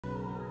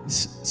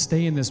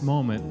Stay in this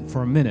moment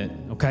for a minute,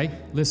 okay?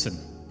 Listen.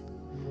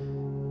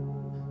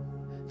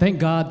 Thank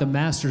God the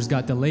Masters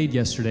got delayed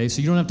yesterday,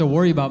 so you don't have to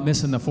worry about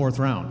missing the 4th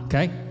round,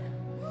 okay?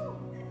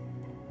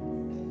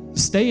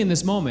 Stay in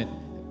this moment.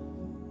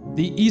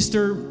 The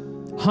Easter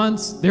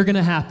hunts, they're going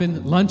to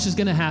happen. Lunch is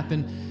going to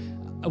happen.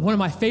 One of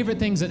my favorite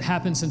things that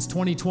happened since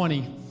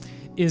 2020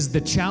 is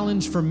the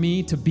challenge for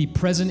me to be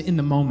present in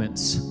the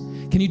moments.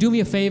 Can you do me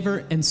a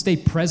favor and stay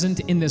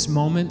present in this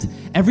moment?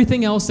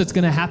 Everything else that's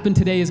going to happen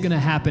today is going to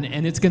happen,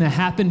 and it's going to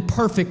happen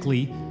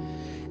perfectly.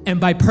 And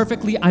by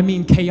perfectly, I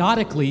mean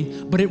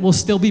chaotically, but it will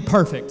still be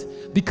perfect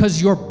because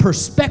your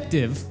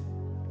perspective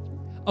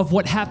of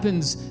what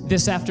happens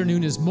this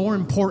afternoon is more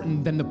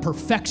important than the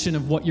perfection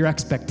of what your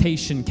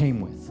expectation came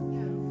with.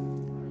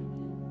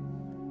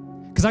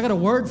 Because I got a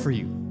word for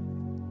you.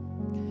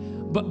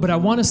 But I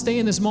want to stay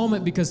in this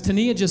moment because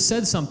Tania just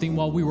said something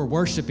while we were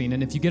worshiping,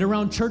 and if you get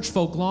around church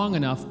folk long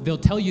enough, they'll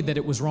tell you that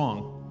it was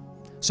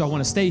wrong. So I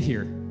want to stay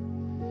here.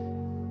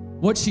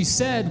 What she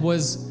said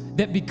was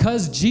that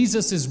because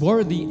Jesus is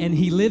worthy and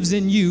he lives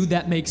in you,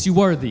 that makes you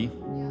worthy.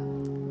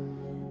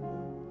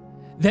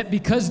 That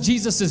because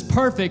Jesus is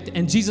perfect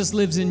and Jesus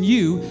lives in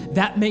you,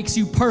 that makes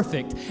you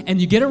perfect.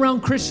 And you get around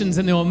Christians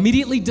and they'll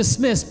immediately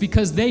dismiss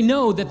because they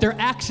know that their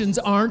actions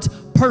aren't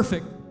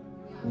perfect.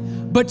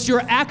 But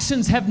your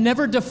actions have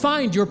never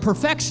defined your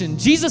perfection.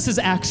 Jesus'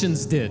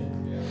 actions did.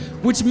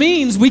 Which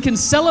means we can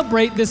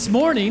celebrate this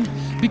morning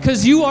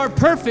because you are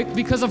perfect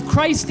because of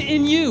Christ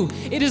in you.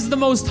 It is the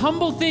most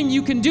humble thing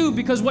you can do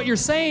because what you're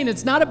saying,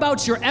 it's not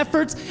about your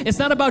efforts. It's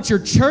not about your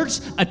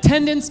church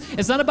attendance.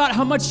 It's not about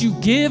how much you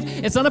give.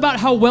 It's not about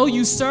how well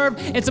you serve.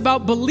 It's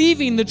about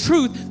believing the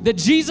truth that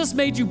Jesus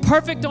made you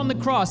perfect on the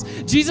cross.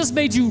 Jesus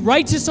made you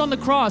righteous on the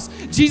cross.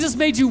 Jesus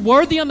made you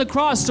worthy on the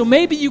cross. So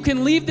maybe you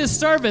can leave this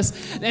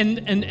service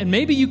and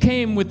maybe you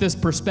came with this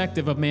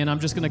perspective of, man,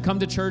 I'm just going to come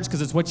to church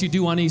because it's what you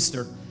do on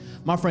Easter.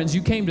 My friends,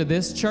 you came to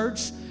this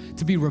church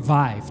to be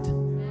revived.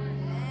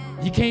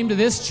 You came to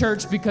this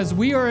church because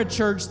we are a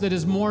church that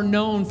is more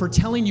known for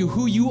telling you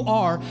who you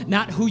are,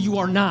 not who you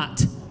are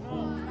not.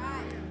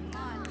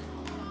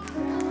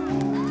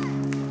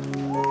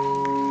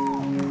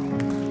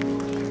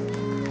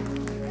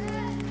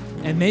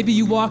 And maybe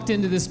you walked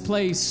into this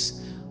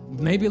place,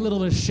 maybe a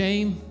little of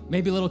shame,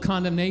 maybe a little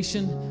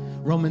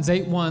condemnation. Romans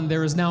 8:1,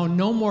 there is now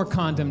no more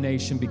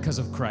condemnation because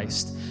of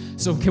Christ.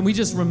 So can we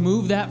just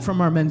remove that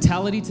from our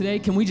mentality today?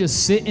 Can we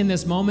just sit in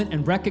this moment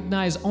and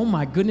recognize, oh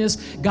my goodness,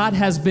 God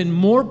has been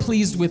more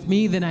pleased with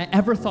me than I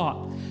ever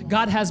thought.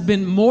 God has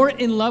been more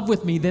in love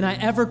with me than I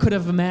ever could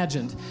have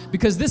imagined.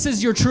 Because this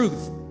is your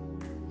truth.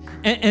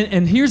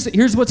 And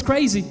here's what's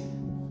crazy,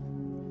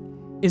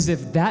 is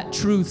if that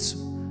truth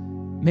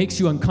makes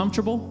you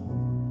uncomfortable,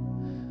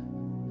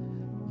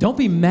 don't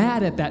be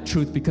mad at that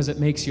truth because it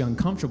makes you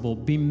uncomfortable.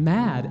 Be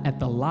mad at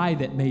the lie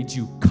that made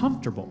you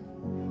comfortable.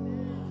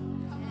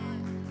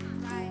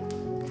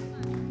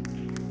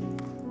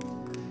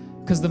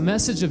 Because the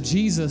message of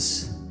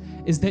Jesus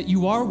is that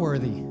you are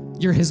worthy.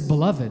 You're his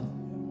beloved.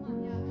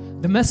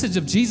 The message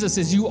of Jesus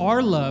is you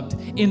are loved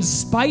in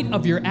spite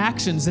of your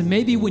actions. And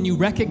maybe when you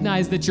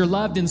recognize that you're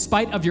loved in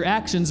spite of your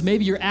actions,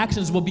 maybe your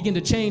actions will begin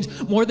to change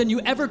more than you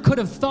ever could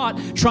have thought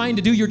trying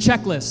to do your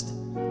checklist.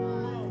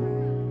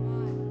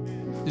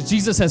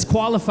 Jesus has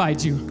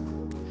qualified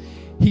you.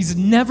 He's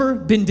never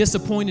been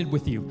disappointed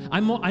with you.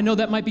 I know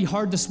that might be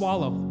hard to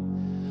swallow,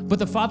 but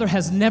the Father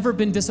has never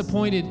been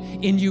disappointed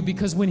in you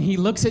because when he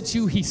looks at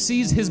you, he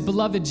sees his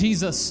beloved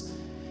Jesus,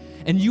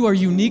 and you are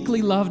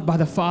uniquely loved by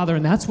the Father,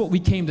 and that's what we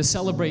came to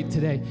celebrate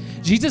today.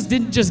 Jesus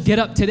didn't just get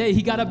up today.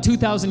 He got up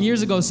 2,000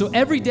 years ago, so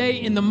every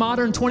day in the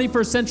modern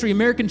 21st century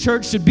American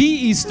church should be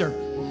Easter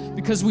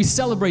because we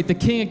celebrate the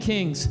King of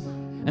Kings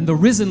and the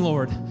risen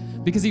Lord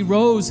because he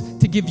rose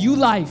to give you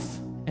life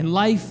and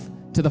life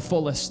to the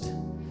fullest.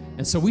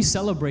 And so we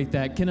celebrate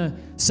that. Can I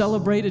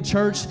celebrate a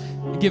church?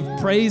 Give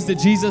praise to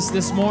Jesus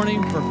this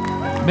morning for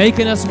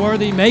making us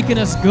worthy, making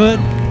us good.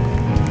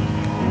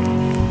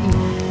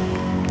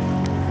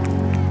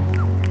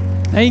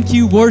 Thank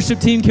you, worship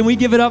team. Can we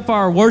give it up for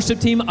our worship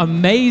team?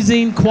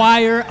 Amazing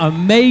choir,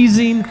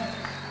 amazing.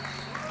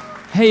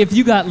 Hey, if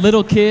you got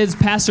little kids,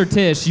 Pastor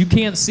Tish, you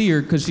can't see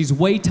her because she's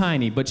way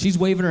tiny, but she's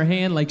waving her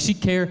hand like she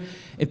cares.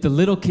 If the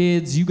little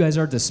kids, you guys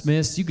are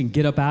dismissed, you can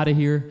get up out of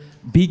here,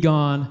 be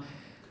gone,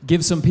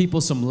 give some people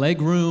some leg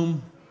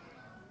room.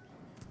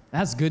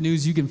 That's good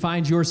news. You can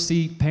find your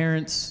seat,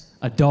 parents,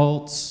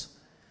 adults,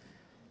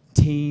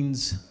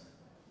 teens.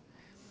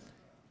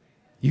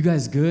 You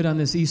guys good on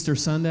this Easter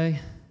Sunday?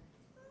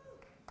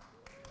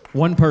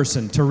 One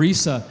person,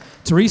 Teresa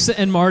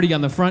and Marty on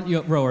the front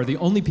row are the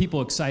only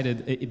people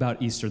excited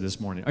about Easter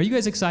this morning. Are you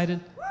guys excited?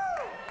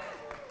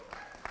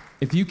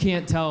 If you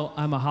can't tell,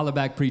 I'm a holler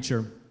back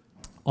preacher.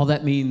 All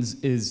that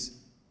means is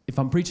if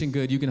I'm preaching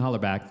good, you can holler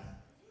back.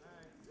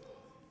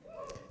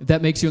 If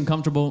that makes you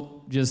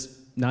uncomfortable, just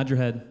nod your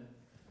head.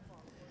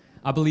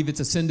 I believe it's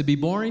a sin to be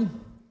boring,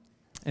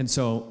 and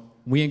so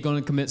we ain't going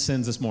to commit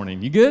sins this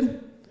morning. You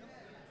good?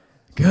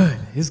 Good.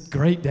 It's a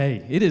great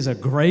day. It is a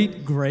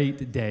great,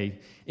 great day.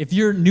 If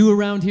you're new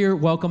around here,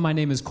 welcome. My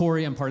name is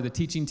Corey. I'm part of the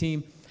teaching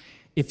team.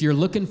 If you're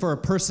looking for a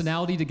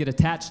personality to get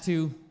attached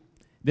to,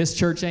 this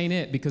church ain't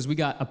it, because we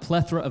got a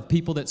plethora of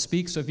people that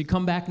speak. So if you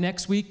come back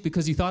next week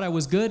because you thought I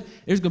was good,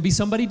 there's going to be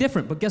somebody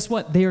different. But guess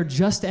what? They are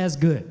just as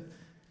good.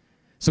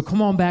 So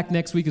come on back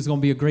next week. It's going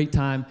to be a great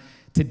time.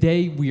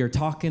 Today we are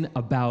talking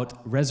about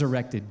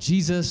resurrected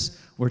Jesus.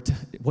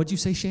 What'd you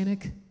say,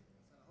 Shanik?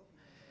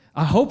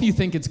 I hope you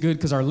think it's good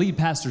because our lead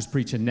pastor's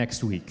preaching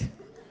next week.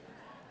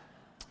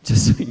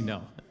 Just so you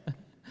know.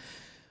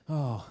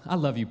 Oh, I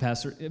love you,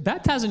 Pastor.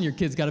 Baptizing your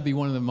kids got to be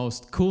one of the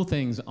most cool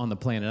things on the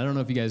planet. I don't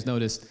know if you guys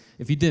noticed.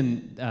 If you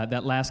didn't,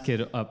 that last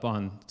kid up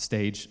on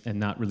stage, and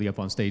not really up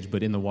on stage,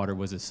 but in the water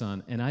was his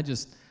son. And I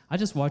just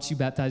watched you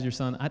baptize your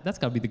son. That's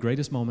got to be the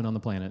greatest moment on the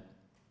planet.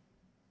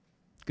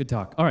 Good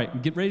talk. All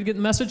right, get ready to get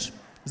the message?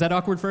 Is that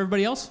awkward for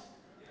everybody else?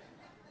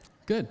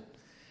 Good.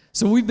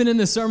 So we've been in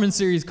this sermon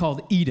series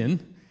called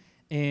Eden.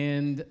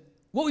 And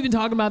what we've been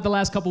talking about the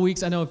last couple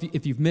weeks, I know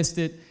if you've missed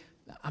it,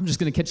 I'm just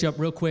going to catch you up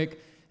real quick.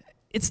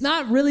 It's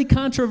not really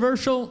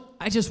controversial.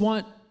 I just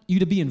want you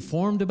to be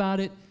informed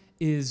about it.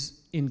 Is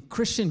in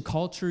Christian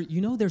culture,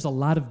 you know there's a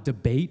lot of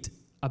debate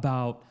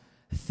about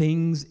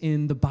things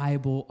in the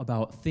Bible,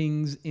 about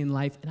things in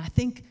life. And I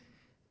think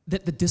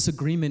that the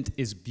disagreement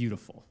is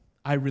beautiful.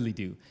 I really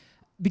do.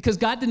 Because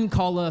God didn't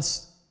call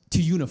us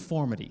to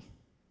uniformity.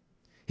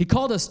 He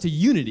called us to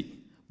unity,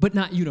 but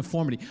not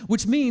uniformity,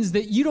 which means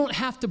that you don't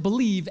have to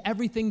believe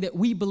everything that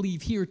we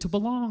believe here to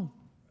belong.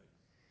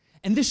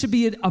 And this should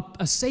be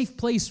a safe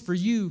place for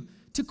you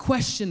to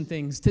question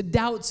things, to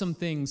doubt some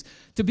things,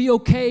 to be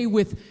okay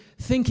with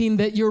thinking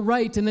that you're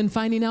right and then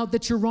finding out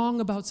that you're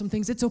wrong about some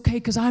things. It's okay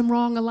because I'm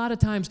wrong a lot of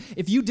times.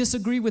 If you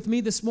disagree with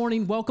me this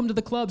morning, welcome to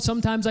the club.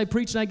 Sometimes I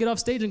preach and I get off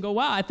stage and go,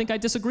 wow, I think I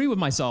disagree with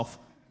myself.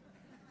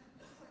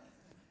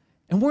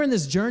 And we're in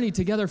this journey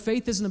together.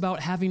 Faith isn't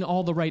about having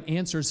all the right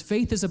answers.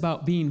 Faith is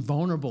about being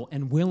vulnerable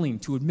and willing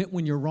to admit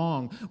when you're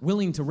wrong,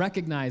 willing to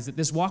recognize that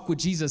this walk with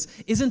Jesus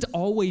isn't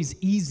always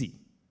easy.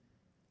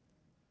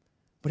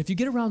 But if you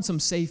get around some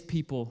safe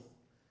people,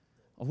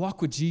 a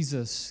walk with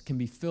Jesus can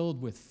be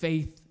filled with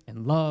faith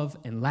and love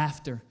and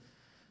laughter.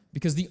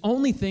 Because the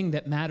only thing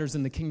that matters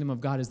in the kingdom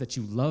of God is that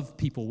you love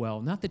people well,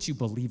 not that you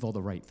believe all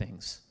the right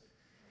things.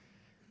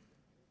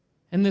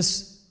 And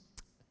this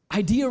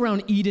idea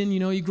around Eden,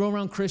 you grow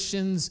around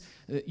Christians,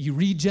 you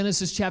read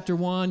Genesis chapter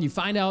 1, you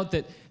find out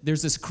that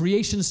there's this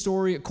creation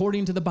story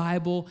according to the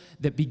Bible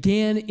that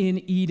began in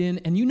Eden,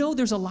 and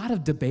there's a lot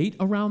of debate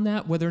around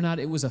that, whether or not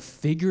it was a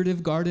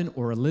figurative garden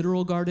or a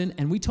literal garden,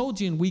 and we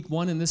told you in week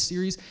 1 in this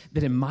series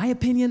that in my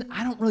opinion,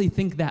 I don't really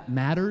think that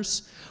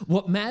matters.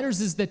 What matters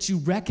is that you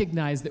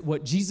recognize that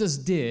what Jesus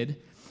did,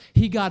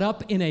 he got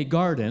up in a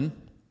garden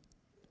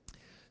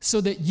so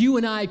that you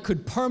and I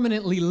could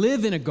permanently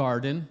live in a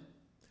garden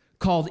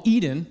called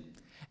Eden,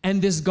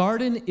 and this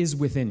garden is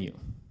within you.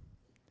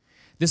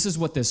 This is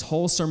what this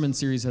whole sermon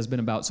series has been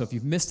about, so if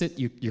you've missed it,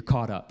 you're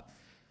caught up.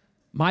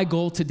 My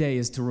goal today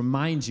is to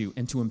remind you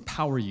and to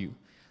empower you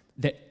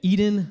that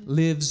Eden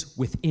lives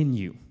within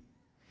you,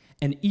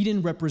 and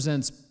Eden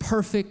represents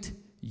perfect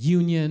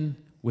union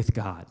with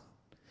God.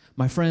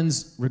 My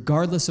friends,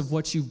 regardless of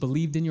what you've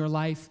believed in your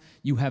life,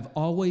 you have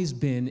always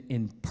been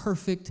in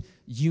perfect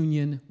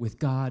union with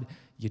God.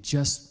 You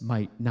just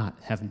might not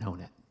have known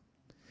it.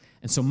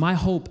 And so my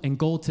hope and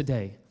goal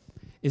today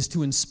is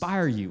to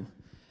inspire you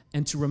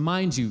and to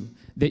remind you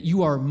that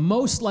you are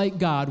most like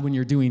God when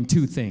you're doing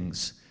two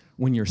things,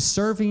 when you're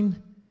serving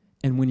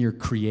and when you're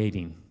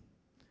creating.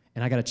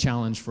 And I got a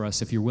challenge for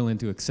us, if you're willing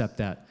to accept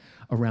that,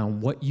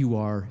 around what you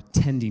are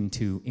tending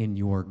to in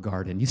your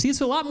garden. You see,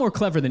 it's a lot more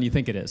clever than you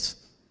think it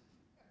is.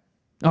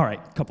 All right,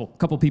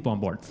 couple people on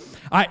board.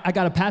 All right, I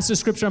got a passage of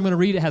scripture I'm going to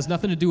read. It has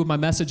nothing to do with my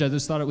message. I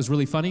just thought it was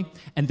really funny.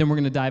 And then we're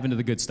going to dive into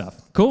the good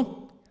stuff.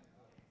 Cool?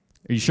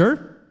 Are you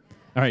sure?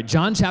 All right,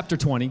 John chapter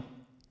 20.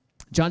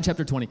 John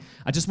chapter 20.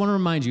 I just want to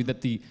remind you that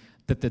the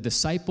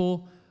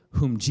disciple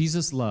whom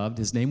Jesus loved,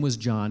 his name was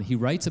John, he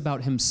writes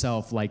about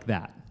himself like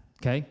that,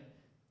 okay?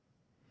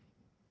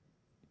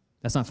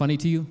 That's not funny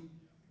to you?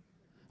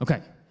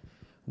 Okay.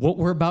 What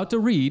we're about to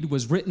read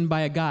was written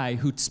by a guy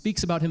who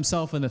speaks about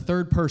himself in the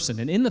third person,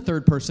 and in the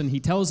third person,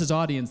 he tells his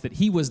audience that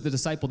he was the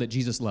disciple that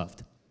Jesus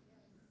loved.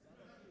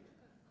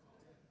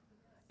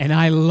 And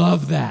I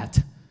love that.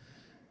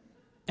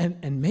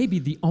 And maybe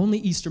the only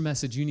Easter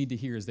message you need to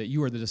hear is that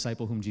you are the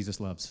disciple whom Jesus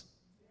loves.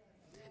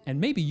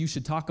 And maybe you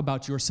should talk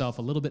about yourself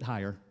a little bit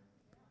higher.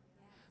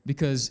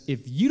 Because if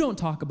you don't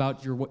talk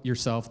about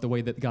yourself the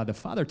way that God the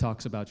Father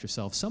talks about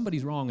yourself,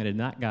 somebody's wrong and it's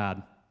not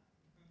God.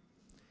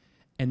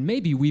 And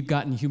maybe we've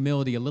gotten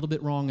humility a little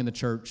bit wrong in the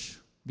church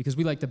because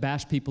we like to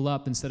bash people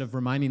up instead of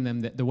reminding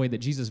them that the way that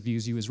Jesus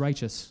views you is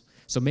righteous.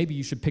 So maybe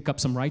you should pick up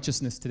some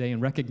righteousness today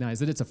and recognize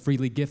that it's a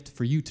freely gift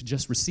for you to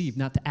just receive,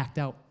 not to act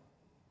out.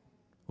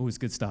 Oh, it's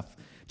good stuff.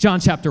 John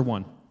chapter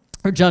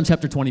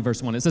 20,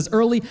 verse 1. It says,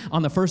 early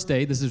on the first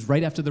day, this is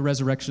right after the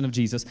resurrection of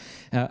Jesus,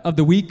 of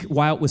the week,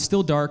 while it was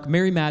still dark,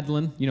 Mary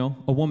Magdalene,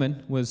 a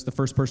woman, was the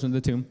first person in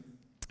the tomb.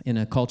 in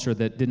a culture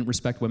that didn't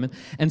respect women,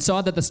 and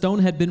saw that the stone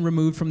had been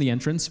removed from the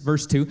entrance.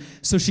 Verse 2,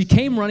 so she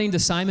came running to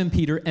Simon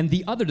Peter and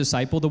the other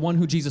disciple, the one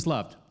who Jesus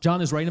loved.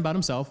 John is writing about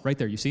himself right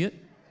there. You see it?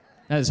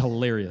 That is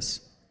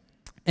hilarious.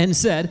 And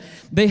said,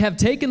 they have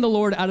taken the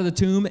Lord out of the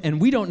tomb,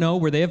 and we don't know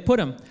where they have put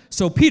him.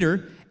 So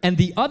Peter and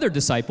the other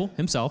disciple,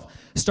 himself,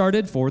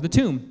 started for the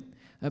tomb.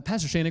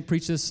 Pastor Shanik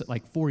preached this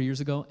like 4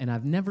 years ago, and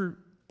I've never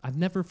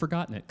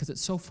forgotten it because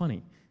it's so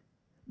funny.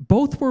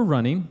 Both were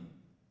running,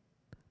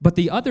 but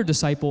the other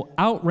disciple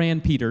outran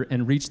Peter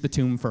and reached the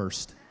tomb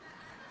first.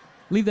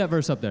 Leave that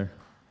verse up there.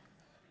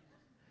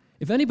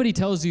 If anybody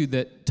tells you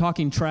that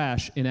talking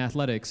trash in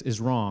athletics is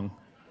wrong,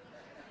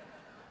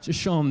 just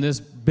show them this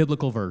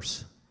biblical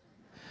verse.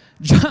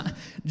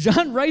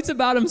 John writes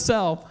about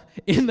himself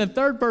in the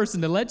third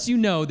person to let you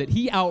know that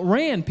he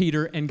outran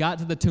Peter and got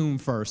to the tomb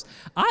first.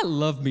 I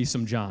love me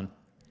some John.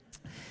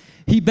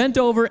 He bent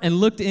over and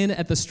looked in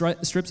at the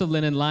strips of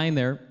linen lying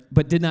there,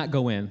 but did not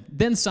go in.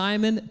 Then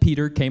Simon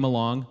Peter came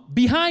along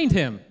behind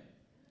him.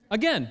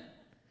 Again,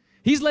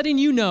 he's letting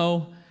you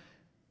know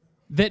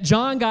that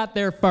John got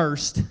there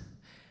first,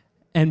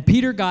 and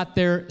Peter got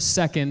there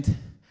second,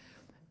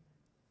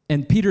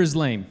 and Peter is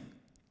lame.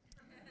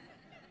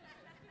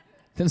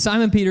 Then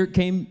Simon Peter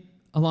came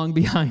along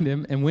behind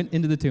him and went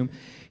into the tomb.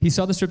 He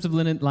saw the strips of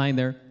linen lying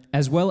there,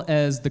 as well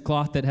as the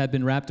cloth that had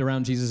been wrapped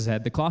around Jesus'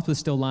 head. The cloth was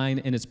still lying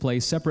in its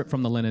place, separate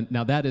from the linen.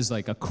 Now, that is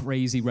like a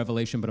crazy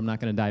revelation, but I'm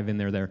not going to dive in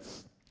there.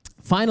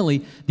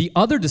 Finally, the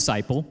other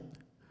disciple,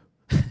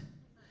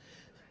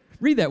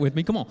 read that with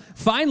me, come on.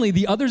 Finally,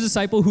 the other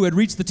disciple who had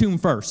reached the tomb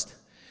first.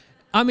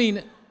 I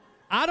mean,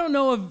 I don't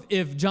know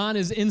if John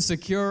is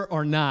insecure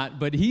or not,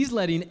 but he's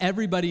letting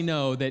everybody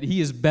know that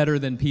he is better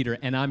than Peter,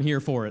 and I'm here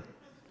for it.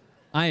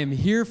 I am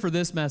here for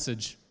this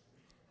message.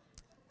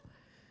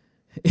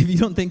 If you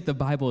don't think the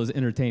Bible is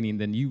entertaining,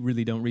 then you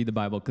really don't read the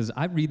Bible, because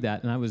I read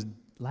that and I was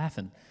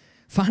laughing.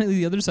 Finally,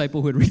 the other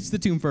disciple who had reached the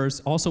tomb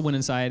first also went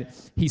inside.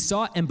 He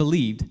saw and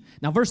believed.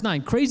 Now, verse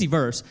 9, crazy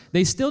verse.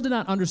 They still did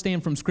not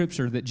understand from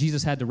Scripture that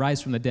Jesus had to rise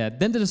from the dead.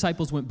 Then the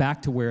disciples went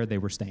back to where they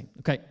were staying.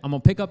 Okay, I'm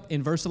going to pick up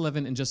in verse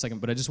 11 in just a second,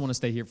 but I just want to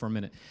stay here for a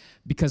minute,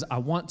 because I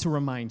want to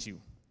remind you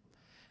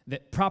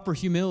that proper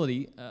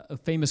humility, a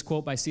famous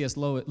quote by C.S.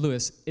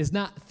 Lewis, is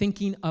not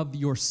thinking of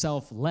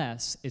yourself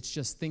less, it's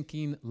just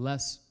thinking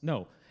less.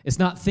 No, it's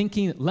not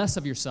thinking less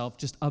of yourself,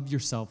 just of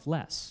yourself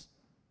less.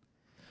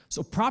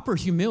 So proper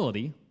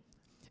humility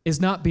is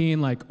not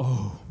being like,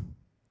 oh,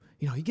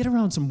 you know, you get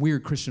around some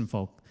weird Christian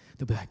folk,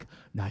 they'll be like,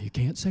 no, you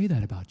can't say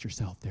that about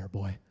yourself there,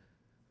 boy.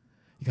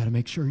 You got to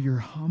make sure you're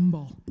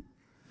humble.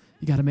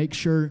 You got to make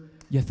sure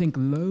you think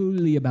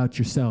lowly about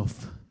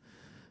yourself.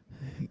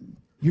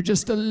 You're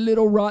just a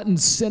little rotten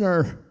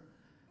sinner.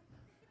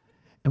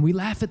 And we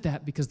laugh at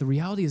that because the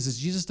reality is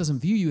Jesus doesn't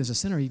view you as a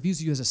sinner. He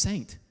views you as a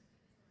saint.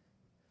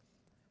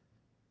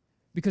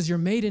 Because you're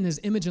made in his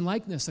image and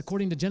likeness,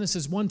 according to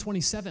Genesis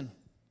 1:27,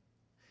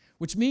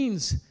 which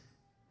means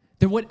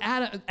that what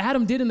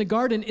Adam did in the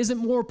garden isn't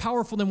more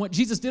powerful than what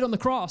Jesus did on the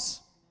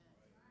cross.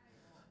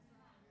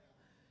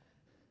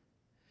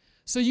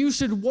 So you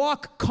should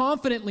walk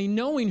confidently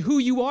knowing who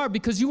you are,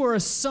 because you are a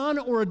son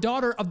or a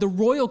daughter of the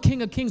royal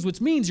King of Kings,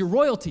 which means you're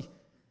royalty.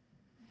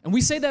 And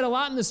we say that a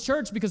lot in this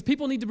church because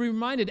people need to be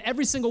reminded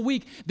every single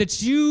week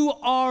that you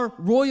are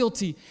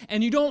royalty.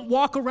 And you don't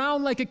walk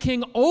around like a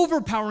king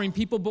overpowering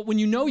people, but when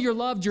you know you're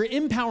loved, you're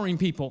empowering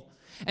people.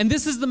 And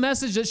this is the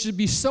message that should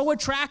be so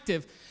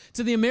attractive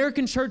to the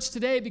American church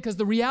today, because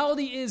the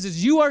reality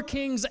is you are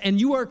kings and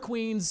you are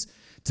queens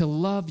to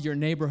love your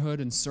neighborhood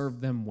and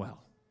serve them well.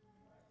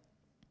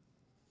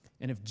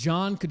 And if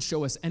John could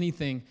show us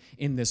anything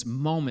in this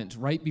moment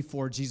right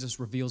before Jesus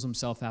reveals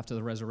himself after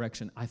the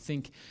resurrection, I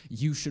think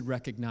you should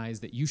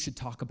recognize that you should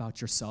talk about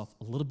yourself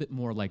a little bit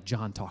more like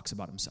John talks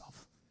about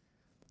himself.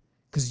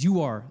 Because you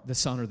are the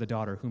son or the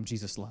daughter whom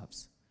Jesus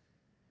loves.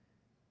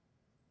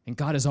 And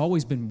God has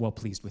always been well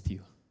pleased with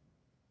you.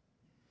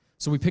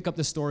 So we pick up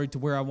the story to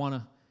where I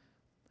want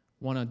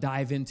to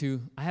dive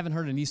into. I haven't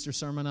heard an Easter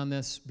sermon on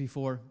this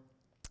before,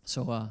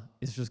 so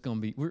it's just going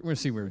to be, we're going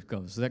to see where it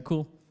goes. Is that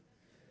cool?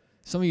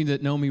 Some of you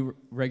that know me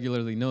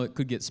regularly know it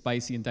could get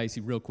spicy and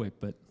dicey real quick,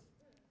 but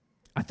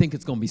I think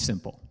it's going to be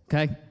simple,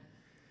 okay?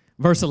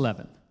 Verse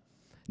 11.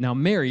 Now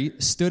Mary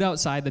stood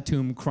outside the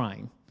tomb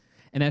crying,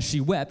 and as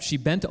she wept, she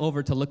bent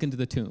over to look into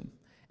the tomb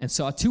and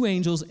saw two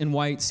angels in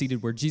white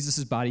seated where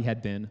Jesus' body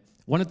had been,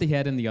 one at the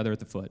head and the other at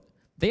the foot.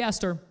 They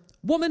asked her,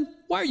 "Woman,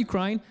 why are you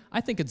crying?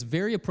 I think it's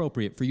very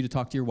appropriate for you to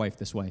talk to your wife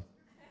this way."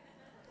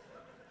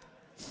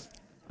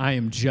 I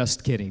am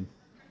just kidding.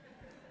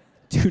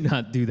 Do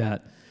not do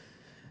that.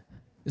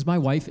 Is my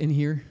wife in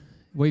here?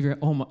 Wave your,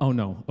 oh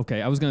no.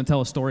 Okay, I was going to tell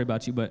a story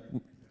about you, but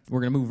we're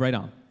going to move right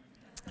on.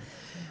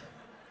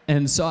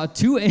 And saw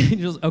two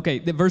angels. Okay,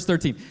 verse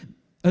 13.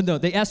 No,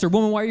 they asked her,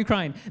 "Woman, why are you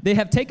crying?" "They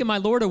have taken my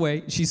Lord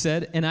away," she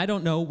said, "and I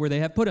don't know where they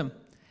have put him."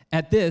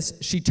 At this,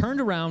 she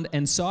turned around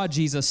and saw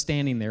Jesus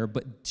standing there,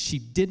 but she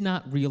did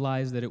not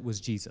realize that it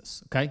was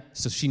Jesus. Okay?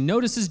 So she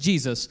notices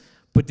Jesus,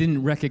 but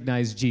didn't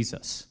recognize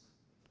Jesus.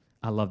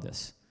 I love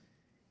this.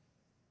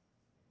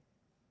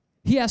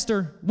 He asked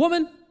her,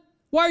 "Woman,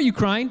 why are you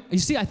crying?" You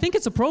see, I think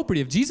it's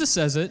appropriate if Jesus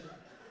says it.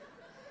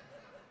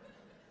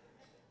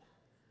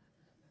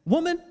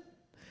 Woman,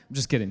 I'm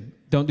just kidding.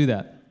 Don't do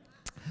that.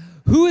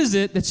 Who is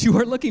it that you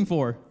are looking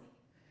for?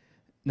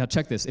 Now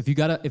check this. If you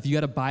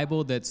got a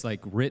Bible that's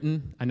like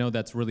written, I know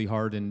that's really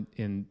hard in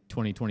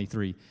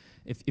 2023.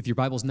 If your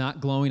Bible's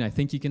not glowing, I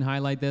think you can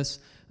highlight this.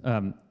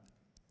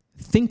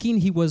 Thinking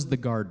he was the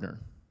gardener.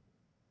 I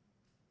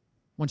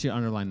want you to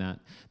underline that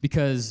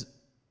because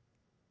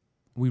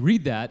we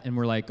read that and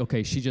we're like,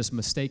 okay, she just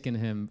mistaken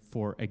him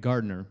for a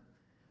gardener.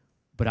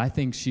 But I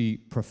think she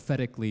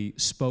prophetically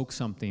spoke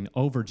something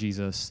over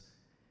Jesus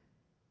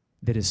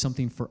that is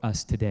something for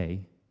us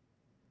today,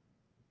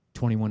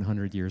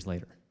 2,100 years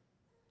later,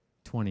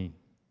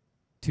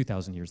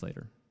 2,000 years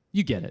later.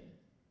 You get it.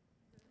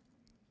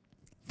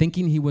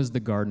 Thinking he was the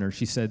gardener,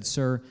 she said,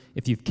 "Sir,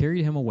 if you've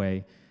carried him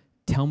away,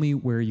 tell me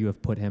where you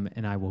have put him,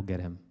 and I will get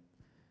him."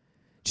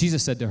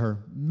 Jesus said to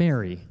her,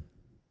 "Mary."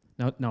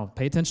 Now,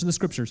 pay attention to the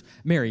scriptures.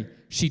 Mary,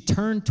 she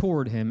turned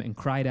toward him and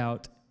cried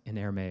out in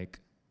Aramaic,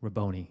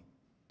 "Rabboni,"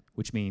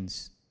 which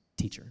means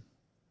teacher.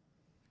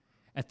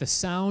 At the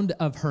sound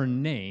of her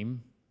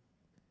name,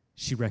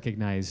 she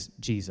recognized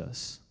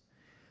Jesus.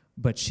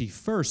 But she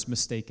first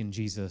mistaken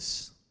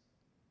Jesus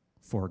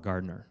for a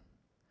gardener.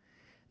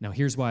 Now,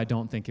 here's why I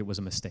don't think it was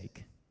a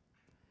mistake.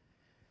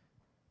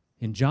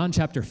 In John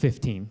chapter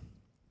 15,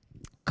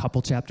 a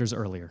couple chapters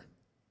earlier,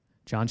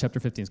 John chapter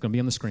 15, it's going to be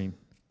on the screen.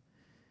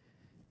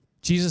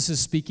 Jesus is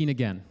speaking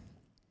again,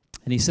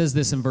 and he says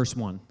this in verse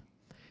 1.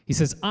 He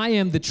says, "I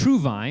am the true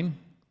vine,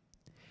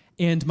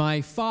 and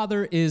my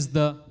Father is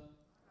the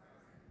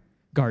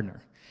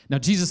gardener." Now,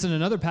 Jesus in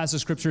another passage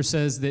of Scripture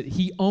says that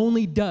he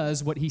only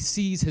does what he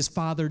sees his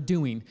Father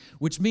doing,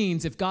 which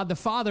means if God the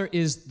Father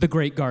is the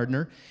great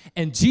gardener,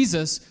 and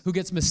Jesus, who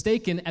gets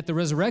mistaken at the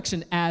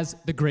resurrection as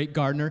the great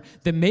gardener,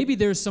 then maybe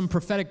there's some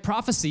prophetic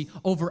prophecy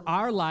over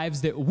our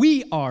lives that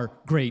we are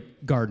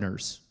great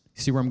gardeners.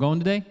 You see where I'm going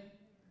today?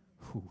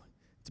 Whew,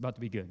 it's about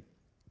to be good.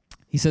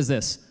 He says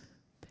this.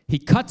 He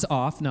cuts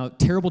off, now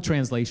terrible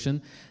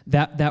translation,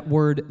 that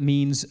word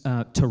means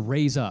to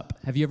raise up.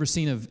 Have you ever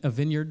seen a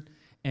vineyard?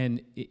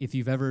 And if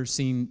you've ever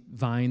seen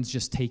vines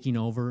just taking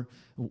over,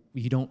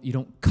 you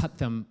don't cut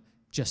them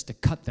just to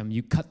cut them.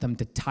 You cut them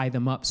to tie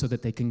them up so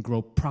that they can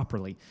grow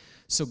properly.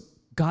 So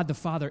God the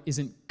Father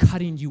isn't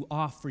cutting you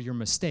off for your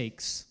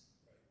mistakes.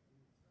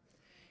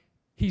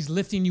 He's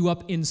lifting you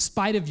up in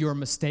spite of your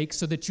mistakes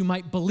so that you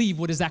might believe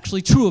what is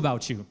actually true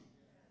about you.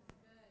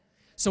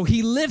 So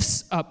he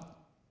lifts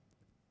up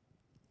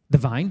the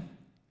vine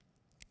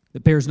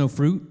that bears no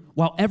fruit,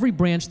 while every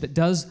branch that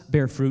does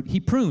bear fruit, he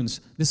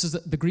prunes. This is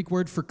the Greek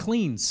word for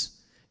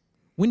cleans.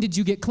 When did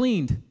you get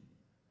cleaned?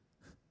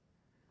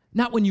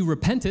 Not when you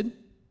repented.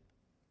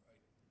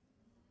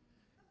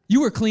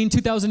 You were clean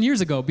 2,000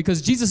 years ago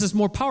because Jesus is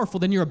more powerful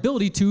than your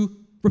ability to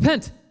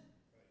repent.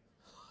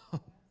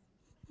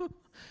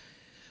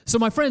 So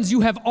my friends,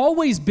 you have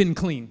always been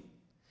clean.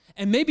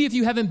 And maybe if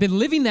you haven't been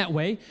living that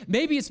way,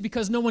 maybe it's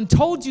because no one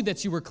told you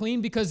that you were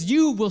clean, because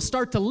you will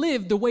start to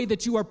live the way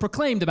that you are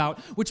proclaimed about,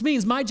 which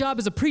means my job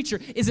as a preacher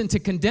isn't to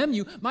condemn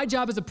you. My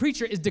job as a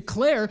preacher is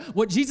declare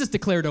what Jesus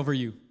declared over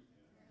you.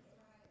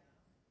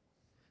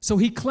 So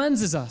he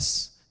cleanses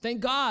us.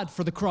 Thank God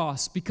for the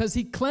cross, because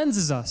he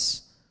cleanses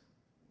us.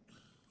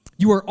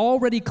 You are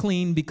already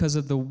clean because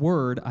of the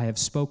word I have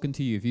spoken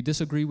to you. If you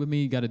disagree with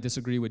me, you got to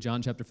disagree with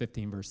John chapter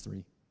 15, verse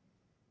 3.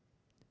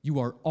 You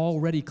are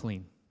already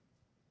clean.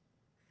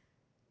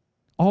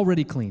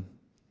 Already clean,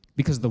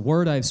 because of the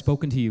word I have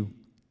spoken to you.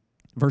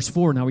 Verse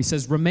 4, now he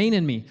says, remain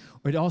in me.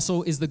 Or it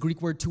also is the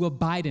Greek word to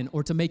abide in,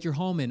 or to make your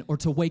home in, or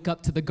to wake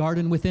up to the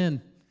garden within.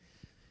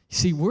 You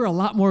see, we're a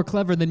lot more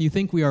clever than you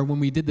think we are when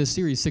we did this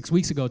series 6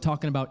 weeks ago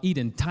talking about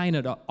Eden, tying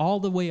it all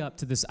the way up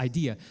to this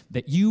idea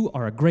that you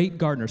are a great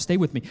gardener. Stay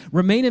with me.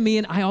 Remain in me,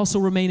 and I also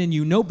remain in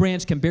you. No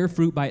branch can bear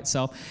fruit by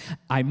itself.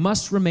 I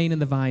must remain in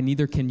the vine,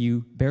 neither can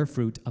you bear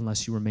fruit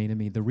unless you remain in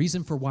me. The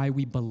reason for why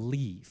we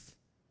believe,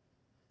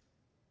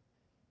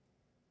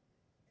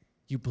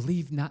 you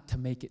believe not to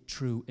make it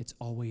true. It's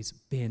always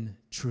been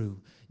true.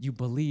 You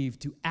believe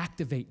to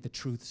activate the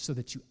truth so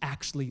that you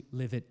actually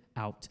live it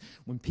out.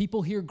 When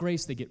people hear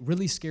grace, they get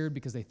really scared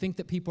because they think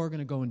that people are going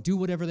to go and do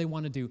whatever they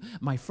want to do.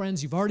 My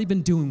friends, you've already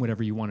been doing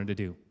whatever you wanted to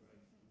do.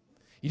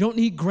 You don't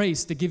need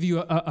grace to give you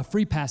a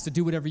free pass to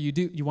do whatever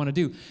you want to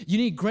do. You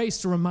need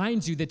grace to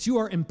remind you that you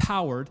are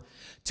empowered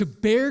to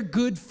bear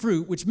good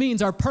fruit, which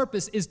means our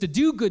purpose is to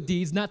do good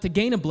deeds, not to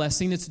gain a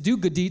blessing. It's to do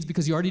good deeds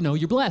because you already know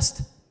you're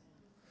blessed.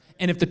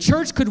 And if the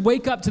church could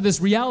wake up to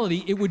this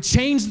reality, it would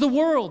change the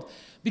world,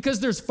 because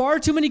there's far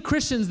too many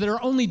Christians that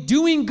are only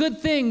doing good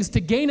things to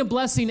gain a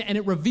blessing, and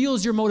it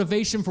reveals your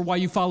motivation for why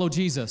you follow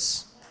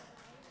Jesus.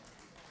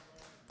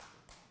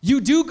 You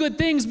do good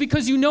things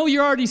because you know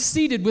you're already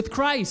seated with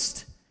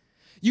Christ.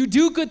 You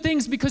do good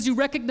things because you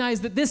recognize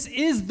that this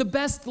is the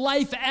best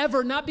life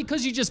ever, not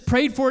because you just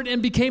prayed for it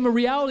and became a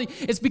reality.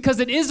 It's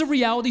because it is a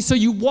reality, so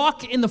you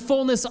walk in the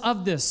fullness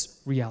of this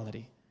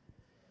reality.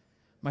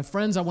 My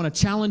friends, I want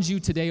to challenge you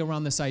today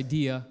around this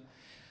idea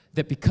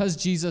that because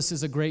Jesus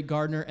is a great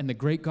gardener and the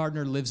great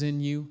gardener lives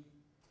in you,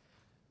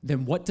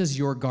 then what does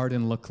your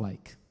garden look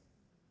like?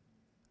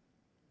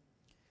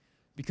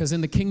 Because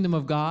in the kingdom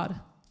of God,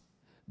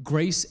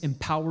 grace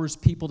empowers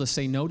people to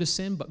say no to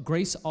sin, but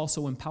grace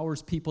also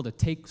empowers people to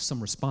take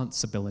some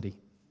responsibility.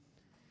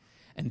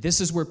 And this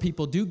is where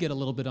people do get a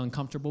little bit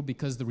uncomfortable,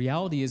 because the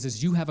reality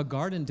is you have a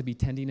garden to be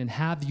tending, and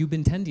have you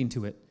been tending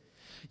to it?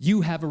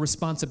 You have a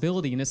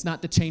responsibility, and it's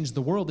not to change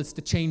the world, it's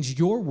to change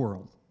your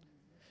world.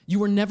 You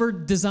were never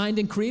designed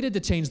and created to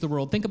change the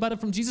world. Think about it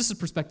from Jesus'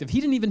 perspective. He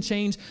didn't even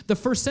change the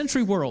first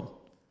century world.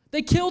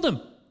 They killed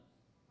him.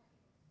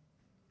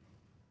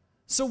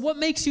 So what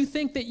makes you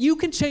think that you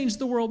can change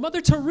the world?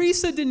 Mother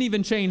Teresa didn't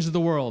even change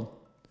the world,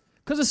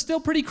 because it's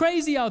still pretty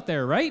crazy out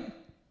there, right?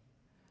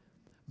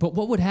 But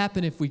what would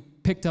happen if we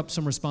picked up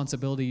some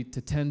responsibility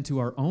to tend to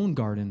our own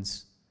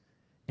gardens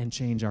and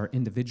change our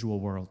individual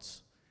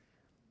worlds?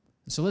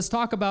 So let's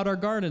talk about our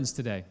gardens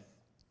today,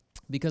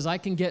 because I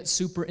can get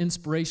super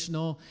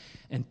inspirational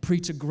and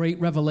preach a great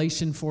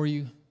revelation for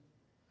you.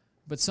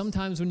 But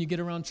sometimes when you get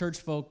around church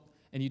folk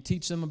and you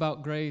teach them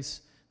about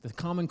grace, the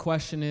common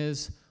question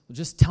is, well,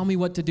 just tell me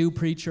what to do,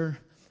 preacher.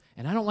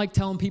 And I don't like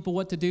telling people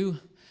what to do,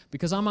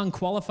 because I'm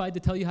unqualified to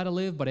tell you how to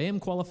live, but I am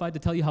qualified to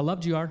tell you how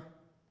loved you are.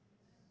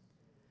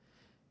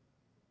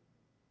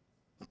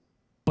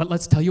 But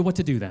let's tell you what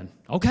to do then,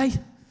 okay?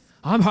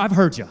 I've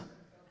heard you.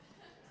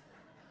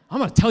 I'm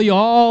going to tell you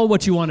all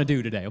what you want to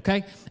do today,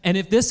 okay? And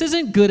if this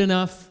isn't good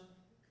enough,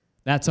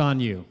 that's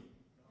on you.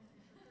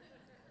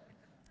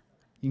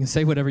 You can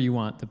say whatever you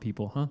want to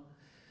people, huh?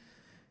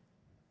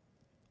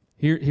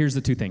 Here's the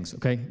two things,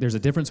 okay? There's a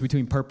difference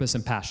between purpose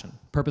and passion.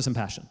 Purpose and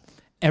passion.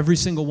 Every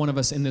single one of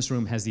us in this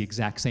room has the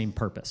exact same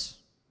purpose.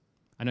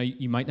 I know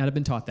you might not have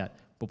been taught that,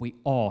 but we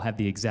all have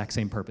the exact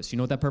same purpose. You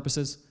know what that purpose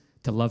is?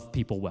 To love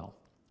people well.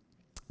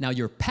 Now,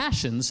 your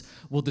passions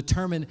will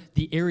determine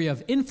the area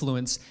of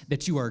influence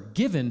that you are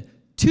given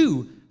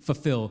to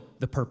fulfill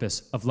the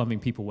purpose of loving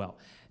people well.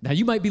 Now,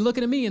 you might be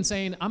looking at me and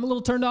saying, I'm a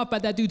little turned off by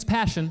that dude's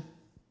passion,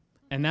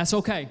 and that's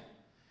okay.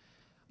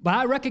 But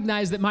I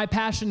recognize that my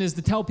passion is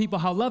to tell people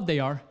how loved they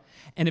are,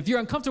 and if you're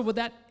uncomfortable with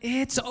that,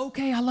 it's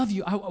okay, I love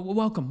you,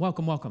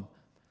 welcome.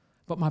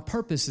 But my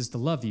purpose is to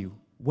love you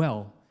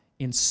well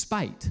in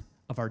spite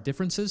of our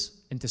differences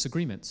and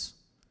disagreements.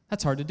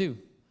 That's hard to do.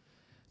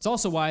 It's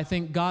also why I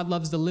think God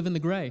loves to live in the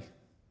gray.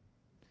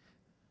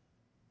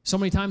 So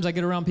many times I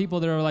get around people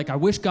that are like, I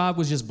wish God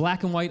was just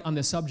black and white on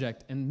this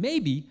subject. And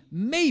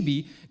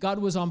maybe God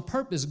was on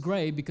purpose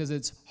gray, because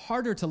it's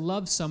harder to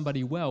love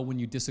somebody well when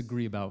you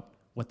disagree about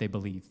what they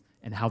believe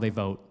and how they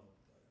vote.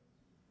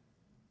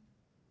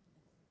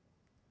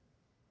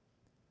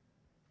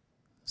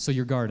 So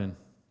your garden.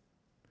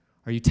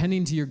 Are you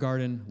tending to your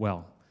garden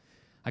well?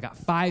 I got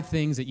 5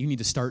 things that you need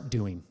to start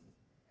doing.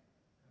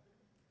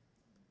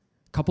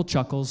 Couple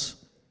chuckles,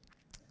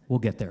 we'll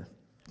get there,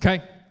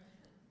 okay?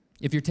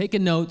 If you're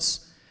taking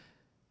notes,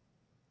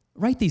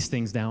 write these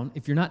things down.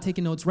 If you're not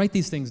taking notes, write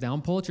these things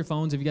down. Pull out your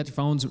phones, if you got your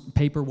phones,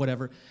 paper,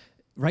 whatever.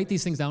 Write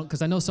these things down,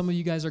 because I know some of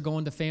you guys are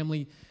going to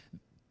family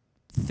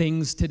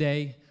things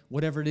today,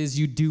 whatever it is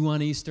you do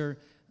on Easter.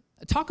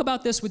 Talk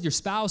about this with your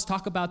spouse,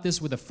 talk about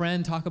this with a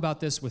friend, talk about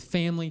this with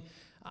family.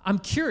 I'm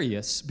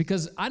curious,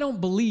 because I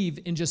don't believe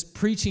in just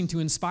preaching to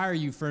inspire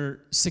you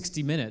for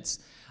 60 minutes.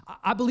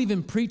 I believe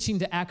in preaching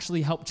to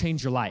actually help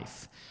change your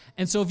life.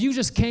 And so if you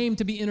just came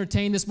to be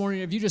entertained this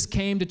morning, if you just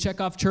came to check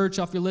off church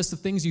off your list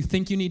of things you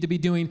think you need to be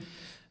doing,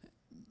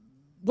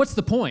 what's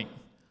the point?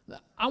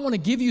 I want to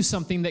give you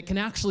something that can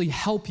actually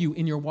help you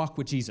in your walk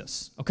with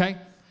Jesus, okay?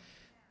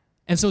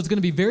 And so it's going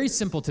to be very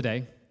simple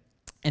today,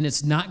 and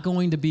it's not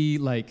going to be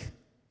like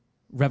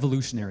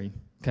revolutionary,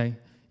 okay?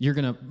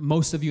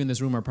 Most of you in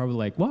this room are probably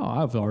like,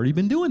 wow, I've already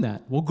been doing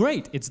that. Well,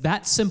 great. It's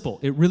that simple.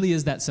 It really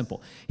is that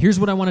simple. Here's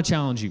what I want to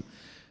challenge you.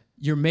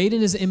 You're made in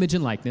his image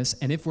and likeness,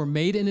 and if we're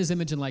made in his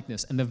image and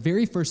likeness, and the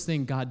very first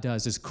thing God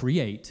does is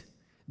create,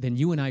 then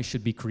you and I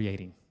should be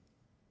creating.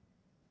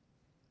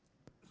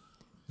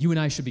 You and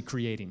I should be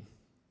creating.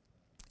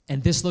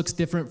 And this looks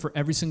different for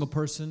every single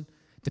person,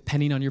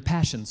 depending on your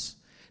passions.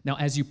 Now,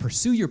 as you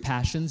pursue your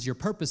passions, your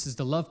purpose is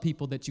to love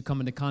people that you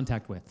come into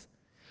contact with.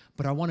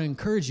 But I want to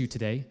encourage you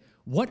today,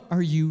 what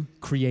are you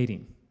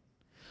creating?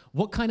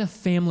 What kind of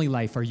family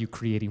life are you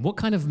creating? What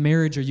kind of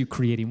marriage are you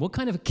creating? What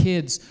kind of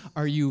kids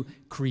are you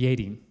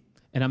creating?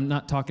 And I'm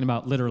not talking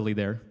about literally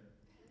there.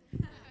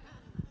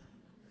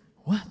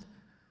 What?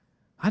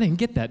 I didn't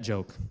get that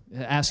joke.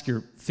 Ask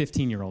your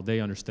 15-year-old. They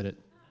understood it.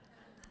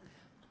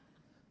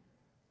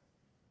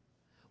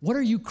 What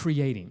are you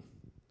creating?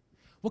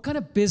 What kind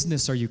of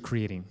business are you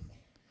creating?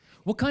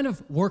 What kind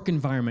of work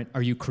environment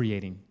are you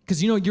creating?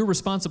 Because you're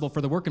responsible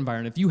for the work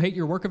environment. If you hate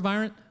your work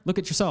environment, look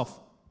at yourself.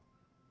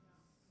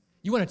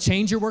 You want to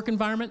change your work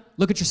environment?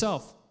 Look at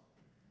yourself.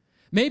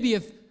 Maybe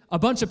if a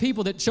bunch of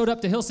people that showed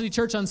up to Hill City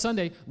Church on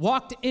Sunday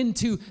walked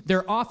into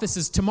their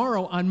offices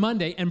tomorrow on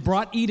Monday and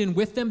brought Eden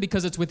with them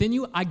because it's within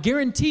you, I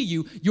guarantee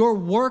you your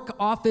work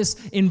office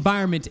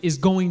environment is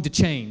going to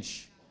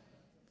change.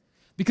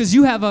 Because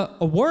you have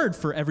a word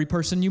for every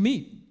person you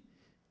meet.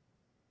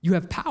 You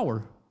have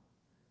power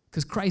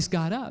because Christ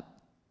got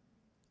up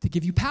to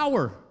give you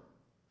power.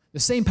 The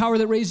same power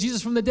that raised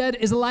Jesus from the dead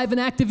is alive and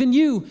active in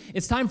you.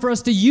 It's time for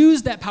us to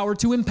use that power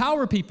to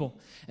empower people.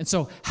 And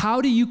so, how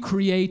do you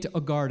create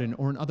a garden?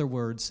 Or in other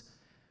words,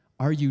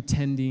 are you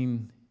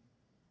tending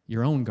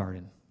your own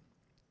garden?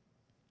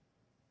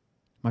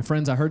 My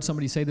friends, I heard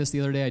somebody say this the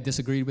other day. I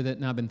disagreed with it,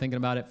 and I've been thinking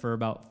about it for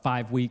about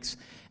 5 weeks,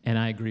 and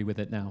I agree with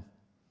it now.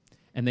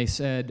 And they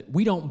said,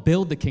 we don't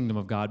build the kingdom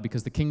of God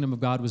because the kingdom of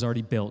God was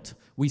already built.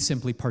 We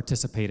simply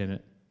participate in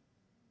it.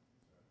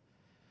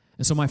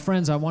 And so, my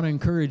friends, I want to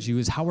encourage you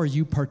is how are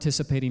you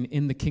participating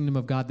in the kingdom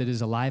of God that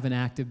is alive and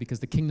active? Because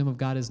the kingdom of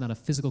God is not a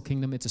physical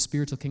kingdom. It's a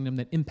spiritual kingdom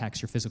that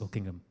impacts your physical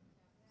kingdom.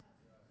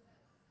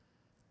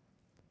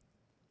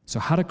 So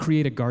how to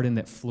create a garden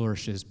that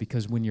flourishes?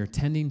 Because when you're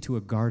tending to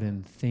a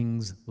garden,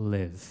 things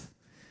live.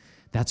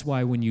 That's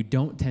why when you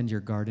don't tend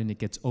your garden, it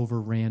gets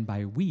overran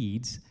by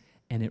weeds,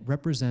 and it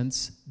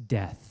represents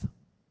death.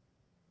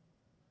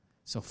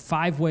 So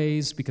 5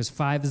 ways, because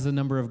 5 is the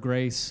number of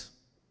grace,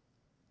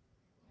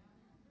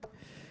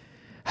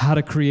 how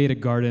to create a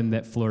garden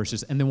that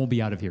flourishes. And then we'll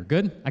be out of here.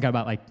 Good? I got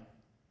about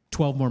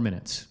 12 more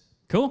minutes.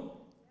 Cool?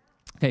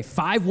 Okay,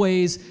 5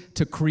 ways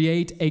to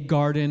create a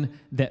garden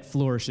that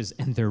flourishes.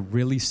 And they're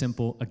really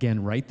simple.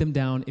 Again, write them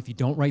down. If you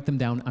don't write them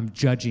down, I'm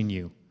judging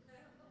you.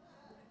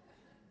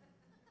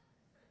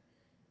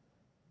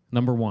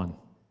 Number 1,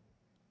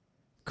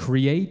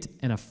 create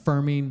an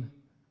affirming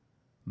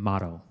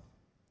motto.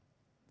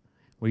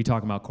 What are you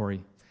talking about,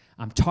 Corey?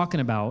 I'm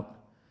talking about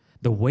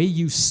the way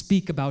you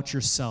speak about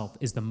yourself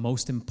is the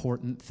most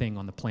important thing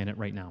on the planet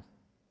right now.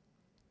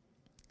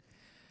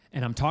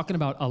 And I'm talking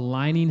about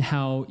aligning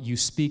how you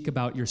speak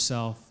about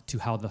yourself to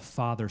how the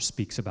Father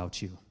speaks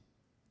about you.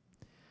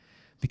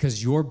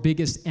 Because your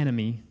biggest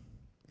enemy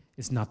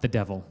is not the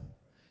devil.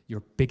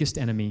 Your biggest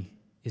enemy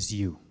is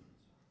you.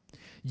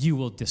 You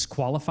will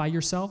disqualify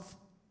yourself.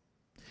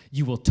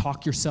 You will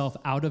talk yourself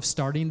out of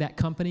starting that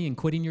company and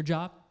quitting your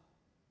job.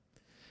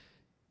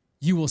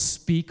 You will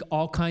speak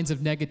all kinds of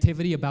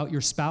negativity about your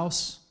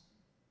spouse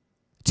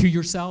to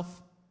yourself.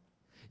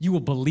 You will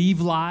believe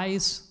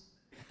lies,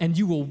 and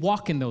you will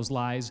walk in those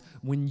lies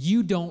when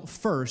you don't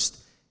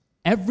first,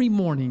 every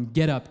morning,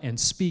 get up and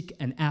speak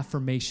an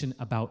affirmation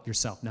about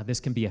yourself. Now, this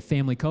can be a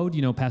family code.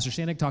 You know, Pastor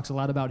Shanik talks a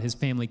lot about his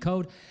family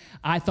code.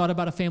 I thought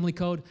about a family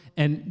code,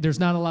 and there's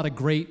not a lot of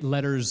great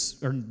letters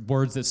or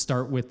words that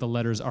start with the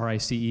letters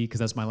R-I-C-E, because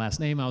that's my last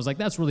name. I was like,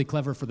 that's really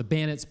clever for the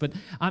Bannets, but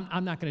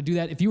I'm not going to do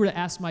that. If you were to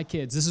ask my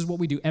kids, this is what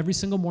we do every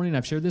single morning.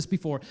 I've shared this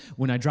before.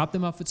 When I drop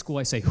them off at school,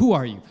 I say, who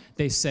are you?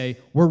 They say,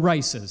 we're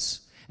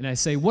Rices. And I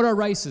say, what are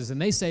Rices?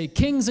 And they say,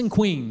 kings and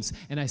queens.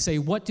 And I say,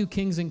 what do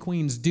kings and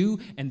queens do?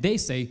 And they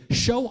say,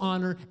 show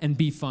honor and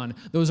be fun.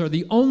 Those are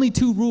the only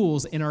 2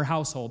 rules in our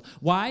household.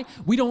 Why?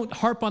 We don't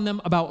harp on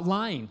them about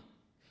lying.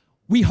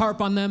 We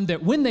harp on them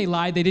that when they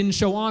lie, they didn't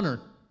show honor.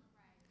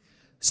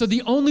 So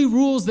the only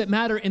rules that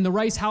matter in the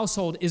Rice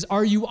household is,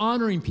 are you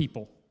honoring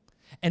people?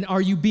 And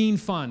are you being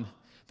fun?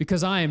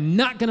 Because I am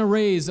not going to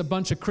raise a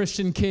bunch of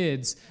Christian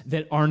kids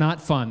that are not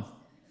fun.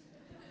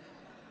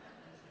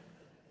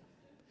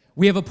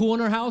 We have a pool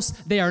in our house.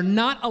 They are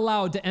not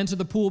allowed to enter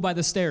the pool by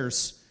the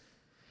stairs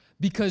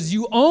because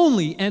you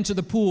only enter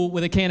the pool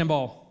with a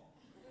cannonball.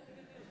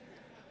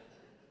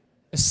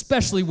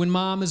 Especially when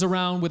mom is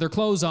around with her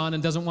clothes on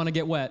and doesn't want to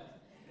get wet.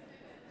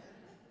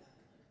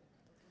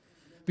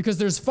 Because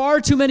there's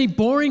far too many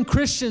boring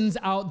Christians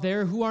out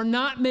there who are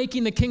not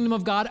making the kingdom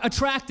of God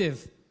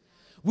attractive.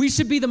 We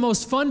should be the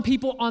most fun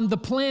people on the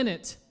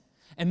planet.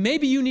 And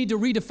maybe you need to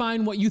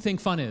redefine what you think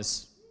fun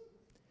is.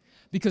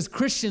 Because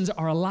Christians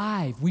are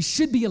alive. We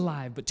should be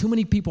alive, but too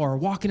many people are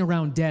walking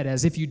around dead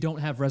as if you don't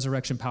have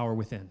resurrection power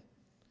within.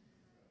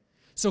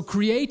 So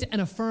create an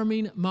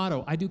affirming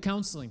motto. I do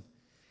counseling.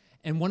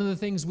 And one of the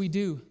things we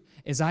do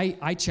is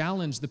I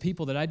challenge the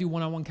people that I do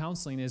one-on-one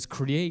counseling is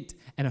create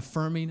an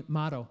affirming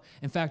motto.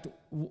 In fact,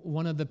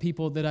 one of the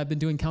people that I've been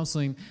doing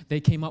counseling, they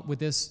came up with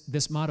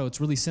this motto.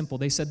 It's really simple.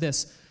 They said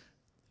this,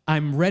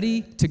 I'm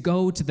ready to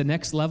go to the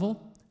next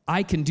level.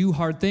 I can do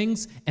hard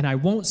things, and I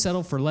won't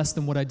settle for less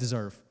than what I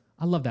deserve.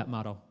 I love that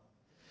motto.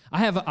 I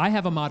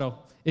have a motto.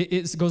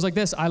 It goes like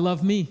this, I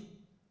love me.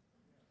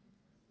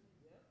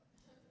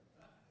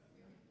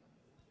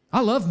 I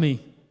love me.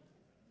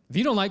 If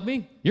you don't like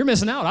me, you're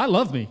missing out. I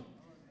love me.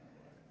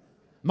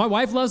 My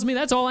wife loves me.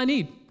 That's all I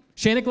need.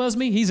 Shanik loves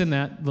me. He's in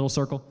that little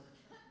circle.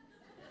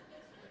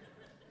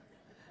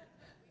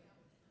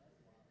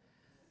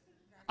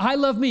 I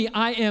love me.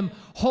 I am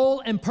whole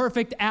and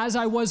perfect as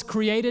I was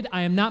created.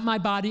 I am not my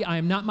body. I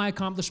am not my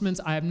accomplishments.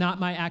 I am not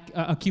my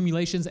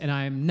accumulations, and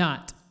I'm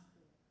not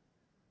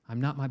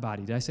my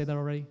body. Did I say that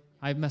already?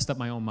 I messed up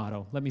my own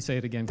motto. Let me say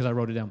it again because I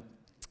wrote it down.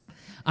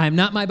 I am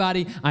not my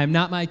body. I am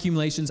not my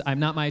accumulations. I am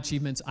not my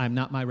achievements. I am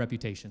not my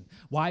reputation.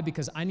 Why?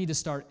 Because I need to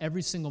start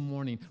every single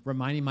morning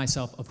reminding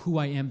myself of who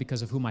I am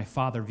because of who my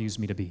Father views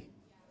me to be.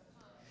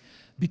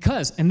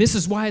 Because, and this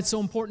is why it's so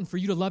important for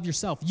you to love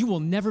yourself. You will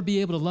never be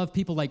able to love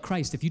people like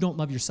Christ if you don't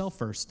love yourself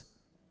first.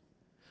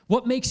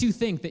 What makes you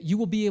think that you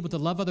will be able to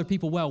love other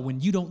people well when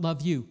you don't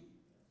love you?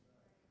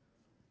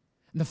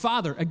 And the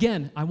Father,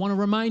 again, I want to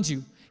remind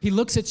you, He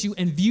looks at you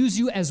and views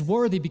you as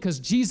worthy because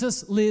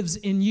Jesus lives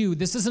in you.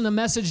 This isn't a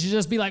message to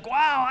just be like,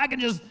 wow, I can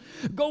just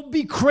go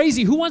be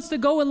crazy. Who wants to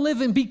go and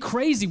live and be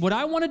crazy? What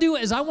I want to do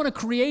is I want to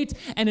create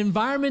an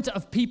environment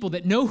of people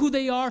that know who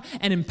they are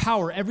and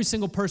empower every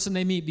single person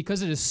they meet,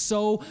 because it is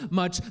so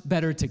much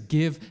better to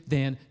give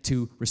than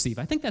to receive.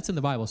 I think that's in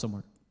the Bible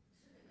somewhere.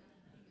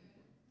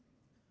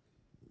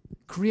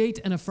 Create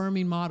an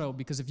affirming motto,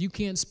 because if you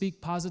can't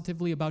speak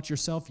positively about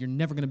yourself, you're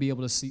never going to be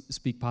able to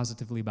speak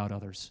positively about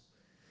others,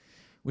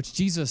 which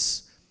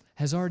Jesus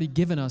has already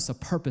given us a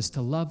purpose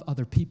to love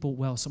other people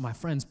well. So my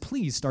friends,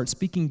 please start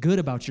speaking good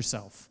about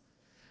yourself.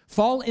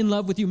 Fall in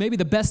love with you. Maybe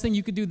the best thing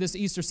you could do this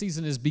Easter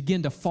season is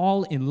begin to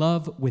fall in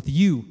love with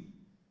you.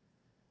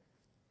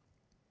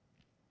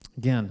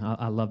 Again,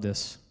 I love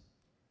this.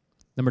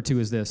 Number 2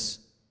 is this.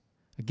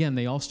 Again,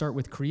 they all start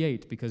with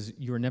create, because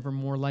you are never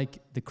more like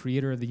the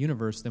creator of the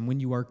universe than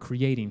when you are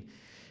creating.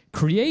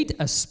 Create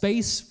a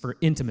space for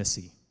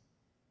intimacy.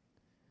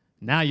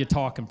 Now you're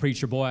talking,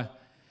 preacher boy.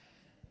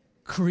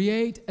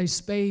 Create a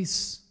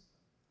space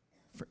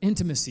for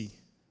intimacy.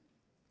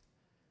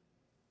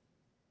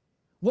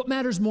 What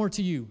matters more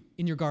to you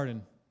in your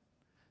garden?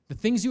 The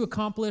things you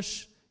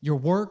accomplish, your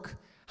work,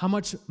 how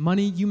much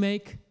money you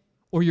make,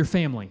 or your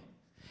family?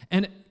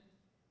 And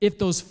if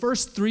those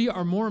first 3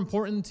 are more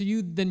important to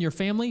you than your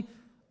family,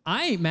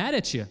 I ain't mad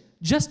at you.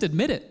 Just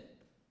admit it.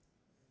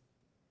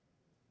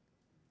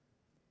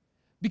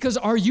 Because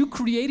are you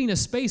creating a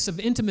space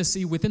of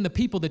intimacy within the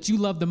people that you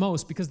love the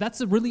most? Because that's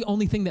the really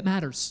only thing that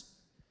matters.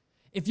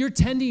 If you're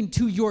tending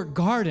to your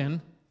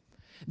garden,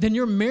 then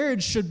your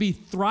marriage should be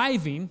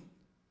thriving,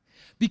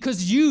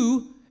 because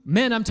you,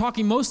 men, I'm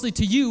talking mostly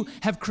to you,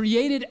 have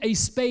created a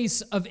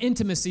space of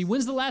intimacy.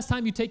 When's the last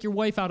time you take your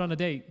wife out on a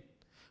date?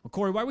 Well,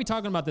 Corey, why are we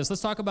talking about this?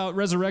 Let's talk about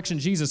resurrection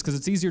Jesus, because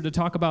it's easier to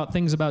talk about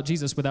things about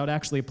Jesus without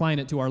actually applying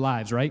it to our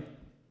lives, right?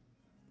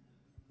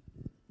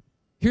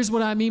 Here's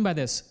what I mean by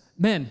this.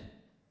 Men,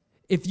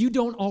 if you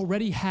don't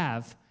already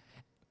have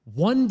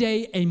one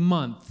day a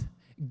month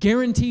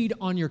guaranteed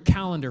on your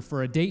calendar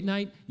for a date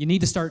night, you need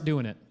to start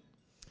doing it.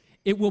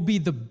 It will be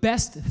the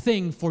best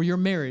thing for your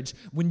marriage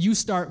when you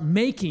start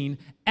making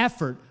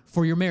effort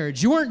for your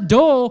marriage. You weren't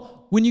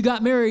dull when you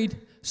got married,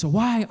 so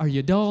why are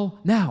you dull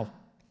now?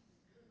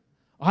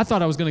 I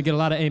thought I was going to get a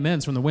lot of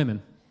amens from the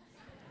women.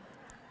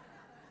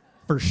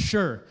 For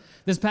sure.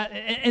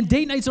 And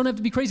date nights don't have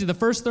to be crazy. The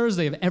first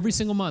Thursday of every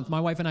single month,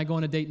 my wife and I go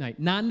on a date night.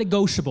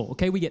 Non-negotiable,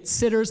 okay? We get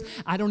sitters.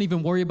 I don't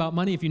even worry about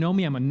money. If you know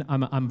me,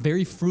 I'm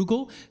very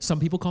frugal. Some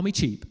people call me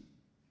cheap.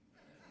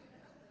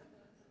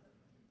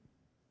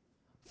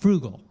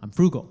 Frugal. I'm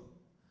frugal.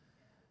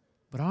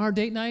 But on our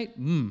date night,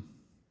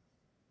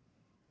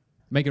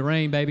 make it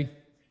rain, baby.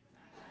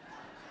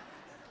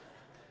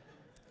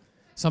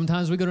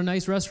 Sometimes we go to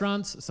nice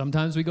restaurants.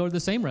 Sometimes we go to the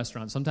same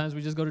restaurant. Sometimes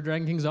we just go to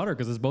Dragon King's Daughter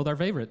because it's both our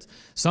favorites.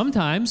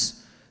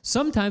 Sometimes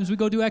we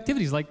go do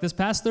activities. Like this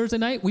past Thursday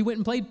night, we went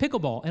and played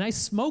pickleball, and I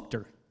smoked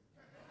her.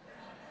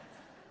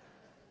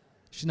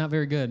 She's not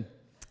very good,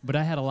 but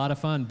I had a lot of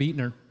fun beating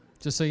her,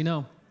 just so you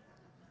know.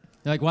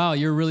 You're like, wow,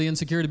 you're really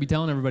insecure to be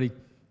telling everybody.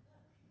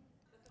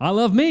 I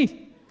love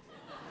me.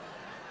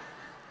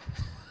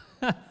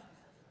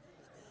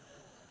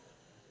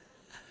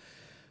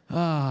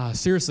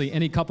 Seriously,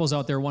 any couples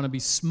out there want to be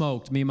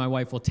smoked, me and my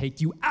wife will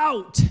take you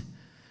out.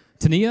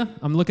 Tania,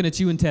 I'm looking at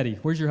you and Teddy.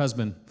 Where's your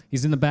husband?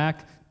 He's in the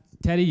back.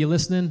 Teddy, you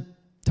listening?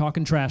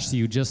 Talking trash to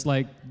you, just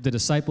like the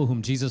disciple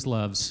whom Jesus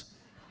loves.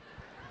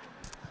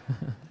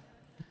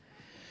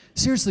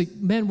 Seriously,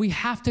 men, we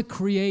have to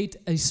create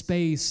a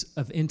space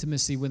of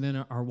intimacy within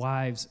our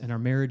wives and our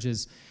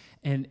marriages.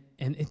 And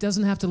it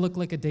doesn't have to look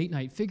like a date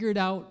night. Figure it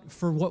out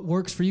for what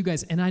works for you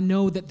guys. And I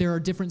know that there are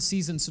different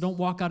seasons, so don't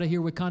walk out of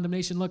here with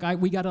condemnation. Look,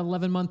 we got an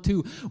 11-month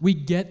too. We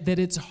get that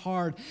it's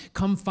hard.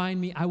 Come find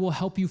me. I will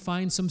help you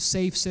find some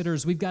safe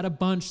sitters. We've got a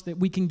bunch that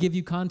we can give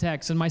you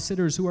contacts, and my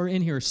sitters who are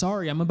in here.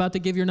 Sorry, I'm about to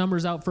give your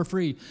numbers out for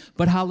free,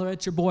 but holler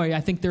at your boy.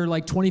 I think they're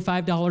like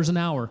 $25 an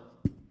hour.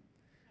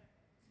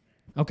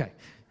 Okay.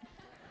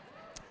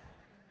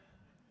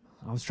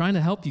 I was trying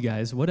to help you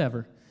guys,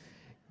 whatever.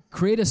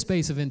 Create a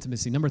space of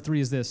intimacy. Number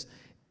 3 is this,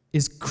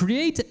 is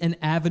create an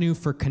avenue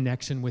for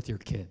connection with your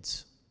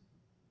kids.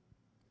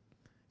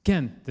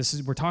 Again,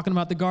 we're talking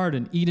about the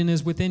garden. Eden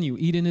is within you.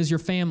 Eden is your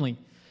family.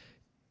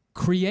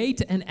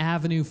 Create an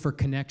avenue for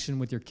connection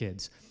with your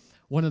kids.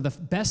 One of the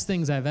best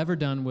things I've ever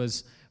done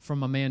was from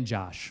my man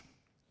Josh.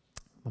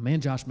 My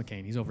man Josh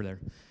McCain, he's over there.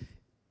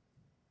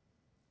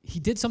 He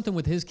did something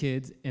with his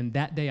kids, and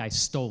that day I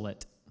stole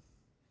it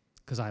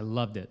because I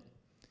loved it.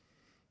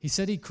 He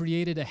said he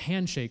created a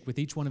handshake with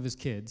each one of his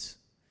kids.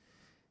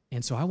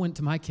 And so I went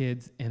to my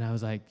kids, and I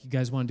was like, you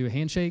guys want to do a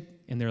handshake?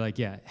 And they're like,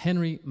 yeah.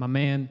 Henry, my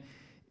man,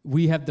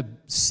 we have the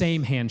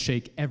same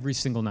handshake every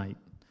single night.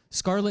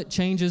 Scarlett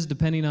changes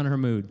depending on her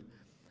mood.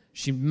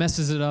 She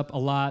messes it up a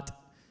lot.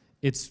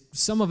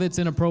 Some of it's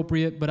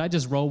inappropriate, but I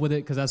just roll with it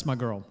because that's my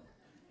girl.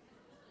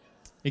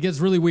 It gets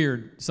really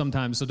weird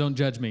sometimes, so don't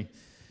judge me.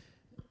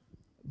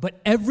 But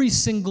every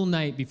single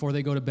night before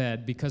they go to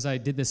bed, because I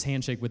did this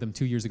handshake with them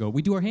 2 years ago,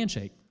 we do our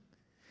handshake.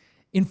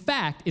 In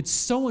fact, it's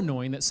so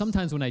annoying that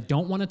sometimes when I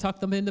don't want to tuck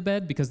them into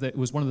bed because it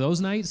was one of those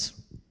nights,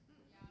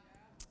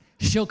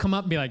 she'll come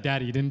up and be like,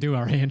 Daddy, you didn't do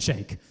our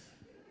handshake.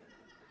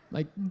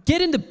 Like,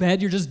 get into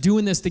bed. You're just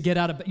doing this to get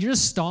out of bed. You're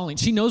just stalling.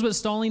 She knows what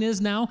stalling is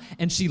now,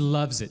 and she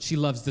loves it. She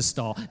loves to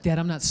stall. Dad,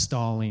 I'm not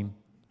stalling.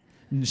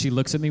 And she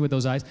looks at me with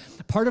those eyes.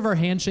 Part of our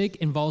handshake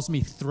involves me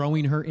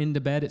throwing her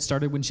into bed. It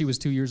started when she was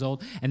 2 years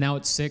old, and now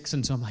it's 6,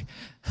 and so I'm like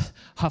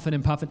huffing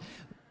and puffing.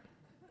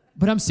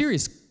 But I'm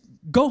serious.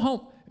 Go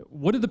home.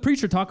 What did the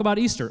preacher talk about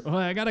Easter? Oh,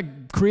 I got to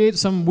create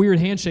some weird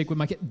handshake with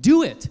my kid.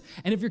 Do it.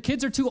 And if your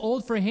kids are too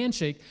old for a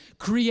handshake,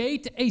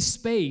 create a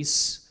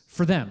space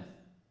for them.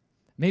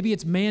 Maybe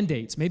it's man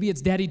dates. Maybe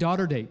it's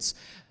daddy-daughter dates.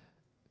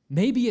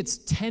 Maybe it's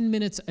 10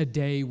 minutes a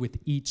day with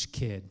each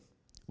kid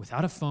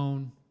without a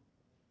phone,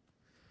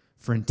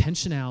 for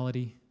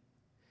intentionality.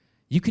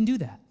 You can do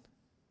that.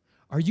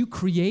 Are you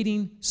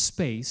creating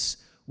space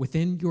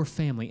within your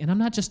family? And I'm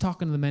not just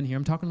talking to the men here.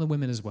 I'm talking to the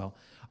women as well.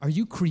 Are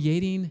you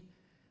creating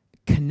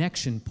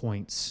connection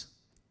points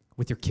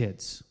with your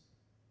kids?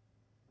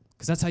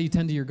 Because that's how you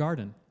tend to your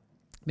garden.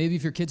 Maybe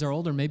if your kids are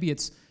older, maybe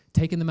it's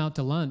taking them out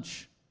to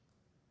lunch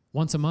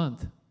once a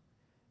month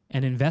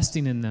and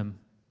investing in them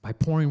by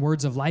pouring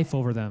words of life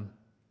over them,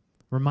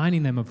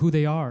 reminding them of who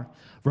they are,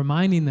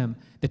 reminding them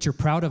that you're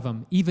proud of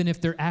them, even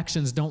if their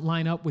actions don't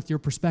line up with your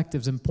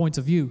perspectives and points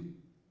of view.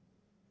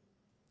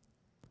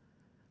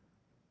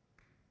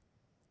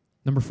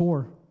 Number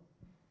 4,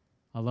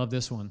 I love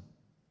this one.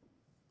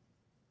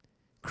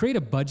 Create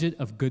a budget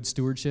of good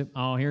stewardship.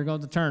 Oh, here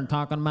goes the church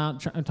talking about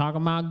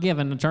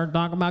giving. The church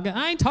talking about giving.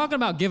 I ain't talking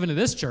about giving to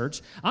this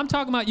church. I'm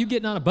talking about you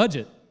getting on a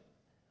budget.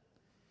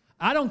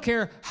 I don't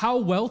care how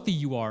wealthy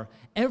you are.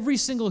 Every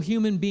single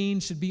human being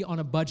should be on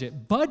a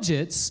budget.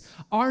 Budgets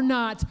are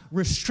not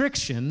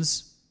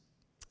restrictions.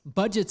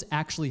 Budgets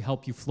actually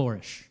help you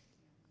flourish.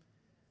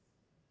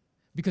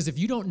 Because if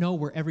you don't know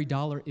where every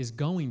dollar is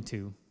going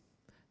to,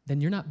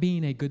 then you're not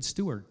being a good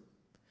steward,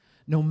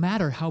 no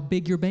matter how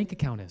big your bank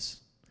account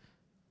is.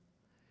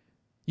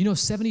 You know,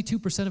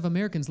 72% of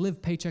Americans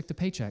live paycheck to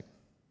paycheck.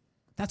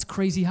 That's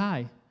crazy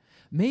high.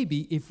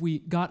 Maybe if we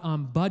got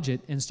on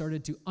budget and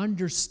started to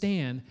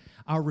understand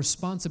our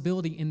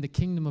responsibility in the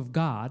kingdom of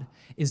God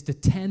is to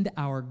tend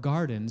our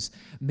gardens,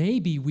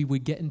 maybe we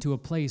would get into a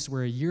place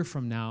where a year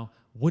from now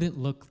wouldn't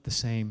look the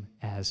same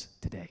as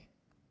today.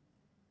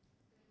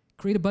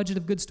 Create a budget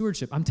of good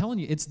stewardship. I'm telling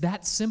you, it's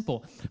that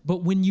simple.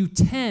 But when you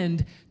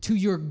tend to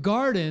your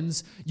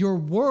gardens, your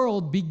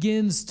world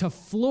begins to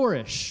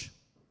flourish.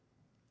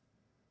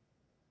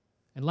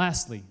 And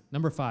lastly,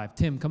 number 5,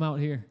 Tim, come out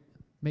here.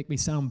 Make me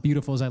sound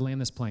beautiful as I land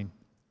this plane.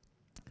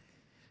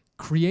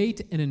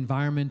 Create an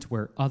environment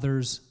where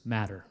others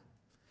matter.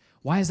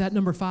 Why is that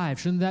number 5?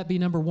 Shouldn't that be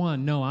number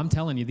 1? No, I'm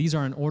telling you, these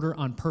are in order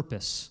on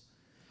purpose.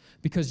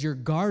 Because your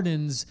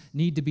gardens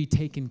need to be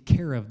taken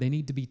care of. They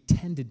need to be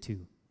tended to.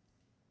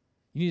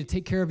 You need to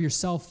take care of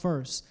yourself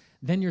first,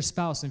 then your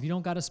spouse. And if you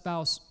don't got a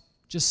spouse,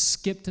 just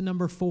skip to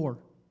number 4.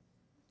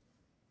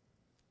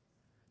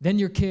 Then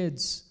your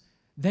kids,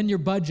 then your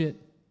budget.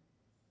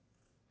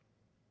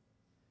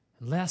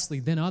 And lastly,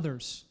 then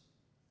others.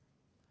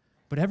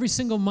 But every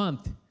single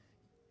month,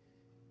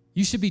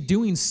 you should be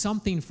doing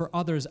something for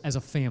others as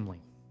a family.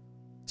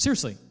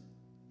 Seriously.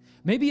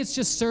 Maybe it's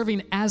just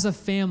serving as a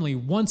family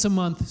once a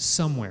month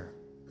somewhere.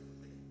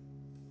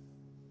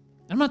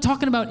 I'm not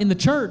talking about in the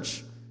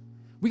church.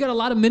 We got a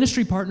lot of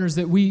ministry partners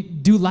that we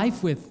do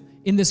life with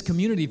in this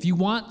community. If you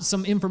want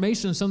some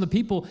information on some of the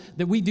people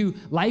that we do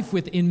life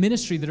with in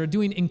ministry that are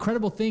doing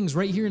incredible things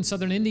right here in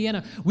Southern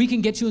Indiana, we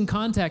can get you in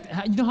contact.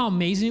 You know how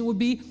amazing it would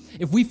be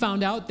if we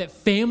found out that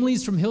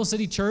families from Hill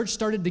City Church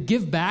started to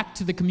give back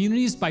to the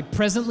communities by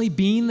presently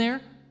being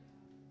there?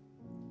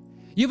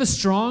 You have a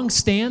strong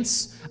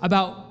stance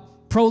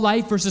about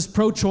pro-life versus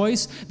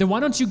pro-choice, then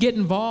why don't you get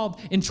involved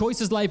in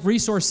Choices Life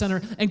Resource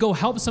Center and go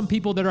help some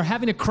people that are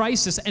having a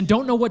crisis and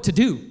don't know what to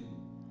do?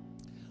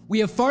 We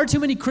have far too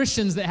many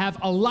Christians that have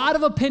a lot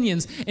of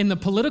opinions in the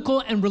political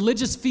and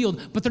religious field,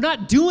 but they're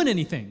not doing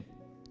anything.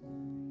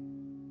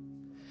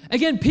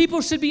 Again,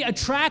 people should be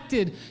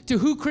attracted to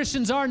who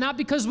Christians are, not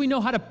because we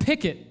know how to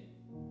pick it,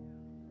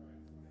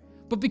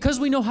 but because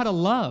we know how to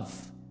love.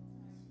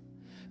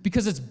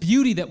 Because it's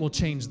beauty that will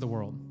change the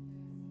world.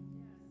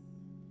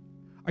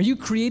 Are you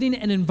creating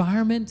an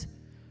environment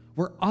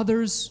where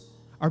others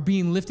are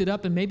being lifted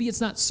up? And maybe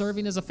it's not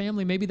serving as a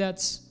family. Maybe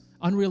that's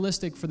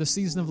unrealistic for the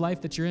season of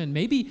life that you're in.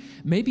 Maybe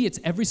it's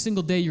every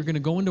single day you're going to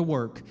go into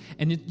work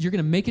and you're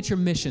going to make it your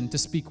mission to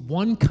speak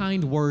one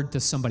kind word to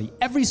somebody.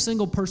 Every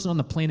single person on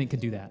the planet can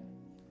do that.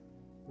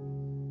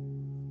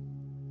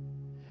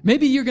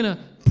 Maybe you're going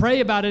to pray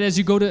about it as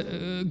you go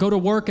to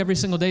work every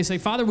single day. Say,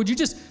 Father, would you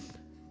just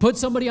put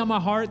somebody on my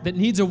heart that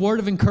needs a word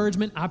of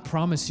encouragement? I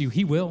promise you,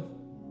 He will.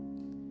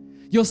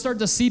 You'll start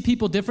to see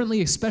people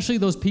differently, especially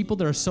those people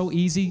that are so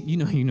easy. You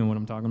know what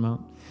I'm talking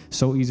about.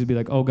 So easy to be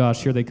like, oh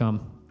gosh, here they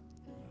come.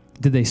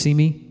 Did they see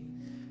me?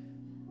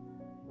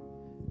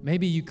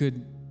 Maybe you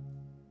could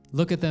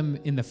look at them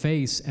in the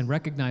face and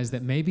recognize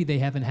that maybe they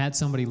haven't had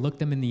somebody look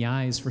them in the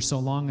eyes for so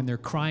long, and they're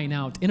crying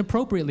out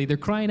inappropriately. They're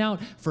crying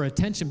out for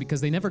attention because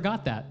they never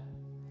got that.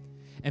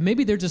 And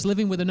maybe they're just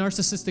living with a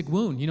narcissistic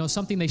wound,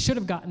 something they should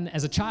have gotten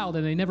as a child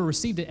and they never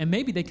received it. And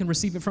maybe they can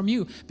receive it from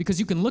you because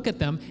you can look at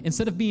them.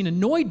 Instead of being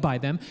annoyed by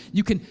them,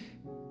 you can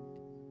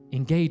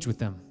engage with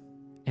them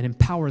and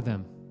empower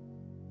them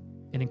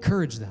and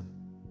encourage them.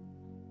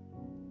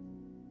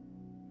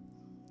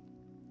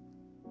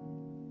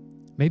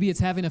 Maybe it's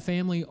having a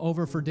family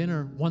over for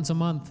dinner once a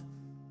month,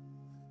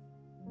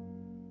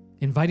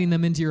 inviting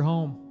them into your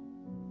home.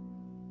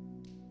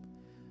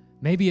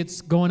 Maybe it's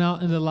going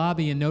out into the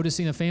lobby and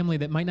noticing a family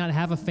that might not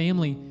have a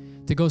family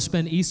to go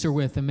spend Easter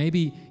with. And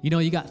maybe,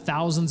 you got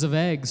thousands of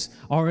eggs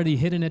already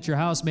hidden at your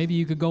house. Maybe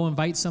you could go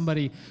invite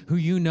somebody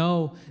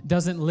who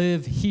doesn't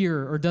live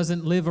here or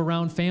doesn't live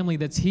around family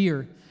that's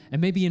here, and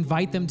maybe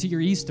invite them to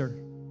your Easter,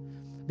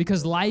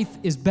 because life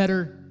is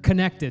better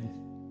connected.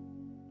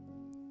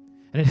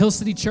 And at Hill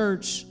City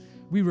Church,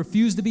 we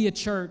refuse to be a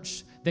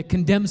church that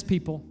condemns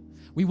people.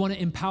 We want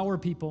to empower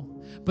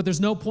people. But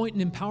there's no point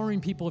in empowering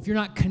people if you're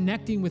not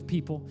connecting with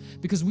people,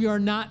 because we are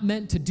not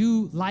meant to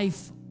do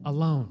life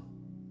alone.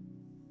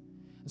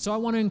 So I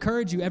want to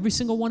encourage you, every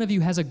single one of you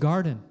has a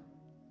garden.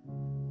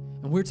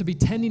 And we're to be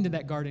tending to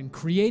that garden,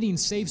 creating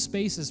safe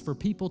spaces for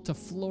people to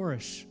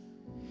flourish,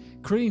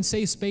 creating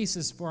safe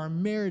spaces for our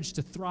marriage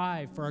to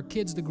thrive, for our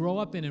kids to grow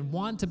up in and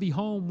want to be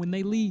home when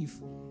they leave.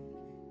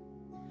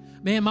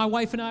 Man, my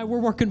wife and I, we're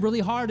working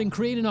really hard in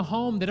creating a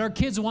home that our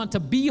kids want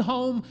to be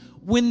home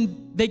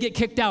when they get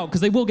kicked out,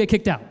 because they will get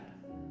kicked out.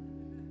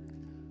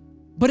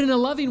 But in a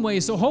loving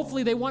way, so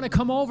hopefully they want to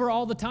come over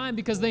all the time,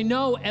 because they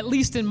know, at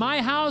least in my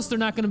house, they're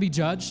not going to be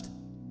judged.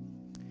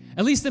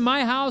 At least in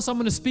my house, I'm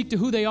going to speak to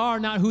who they are,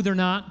 not who they're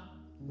not.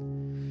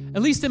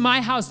 At least in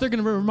my house, they're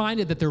going to be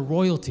reminded that they're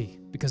royalty,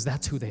 because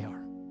that's who they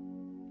are.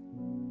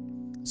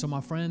 So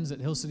my friends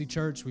at Hill City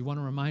Church, we want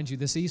to remind you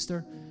this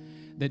Easter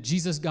that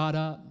Jesus got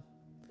up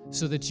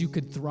so that you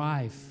could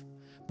thrive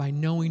by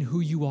knowing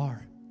who you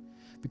are,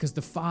 because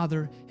the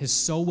Father is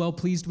so well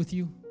pleased with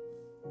you,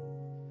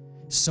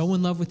 so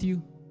in love with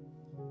you,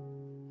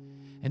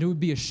 and it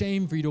would be a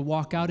shame for you to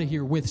walk out of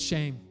here with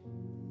shame.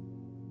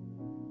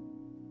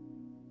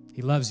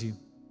 He loves you.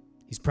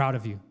 He's proud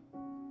of you.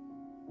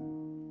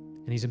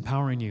 And He's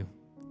empowering you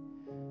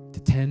to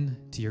tend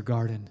to your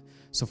garden.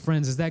 So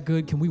friends, is that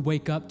good? Can we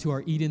wake up to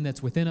our Eden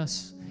that's within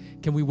us?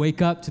 Can we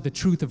wake up to the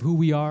truth of who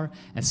we are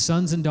as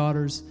sons and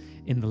daughters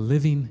in the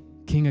living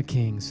King of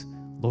Kings,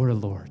 Lord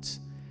of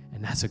Lords?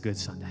 And that's a good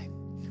Sunday.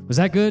 Was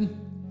that good?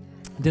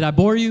 Did I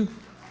bore you?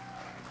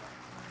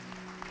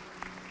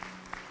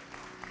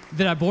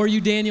 Did I bore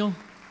you, Daniel?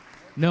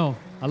 No,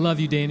 I love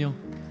you, Daniel.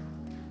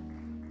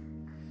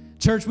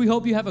 Church, we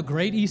hope you have a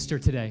great Easter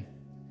today.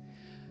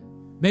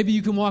 Maybe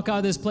you can walk out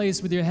of this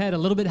place with your head a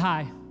little bit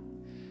high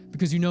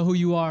because you know who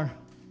you are.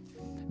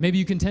 Maybe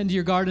you can tend to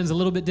your gardens a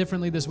little bit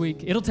differently this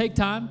week. It'll take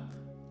time.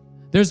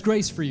 There's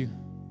grace for you.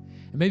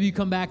 And maybe you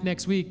come back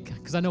next week,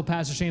 because I know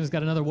Pastor Shane has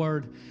got another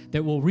word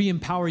that will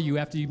re-empower you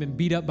after you've been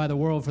beat up by the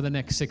world for the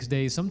next 6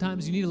 days.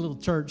 Sometimes you need a little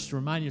church to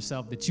remind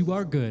yourself that you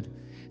are good,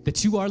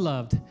 that you are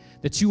loved,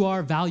 that you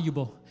are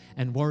valuable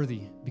and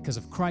worthy because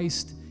of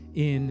Christ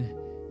in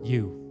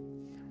you.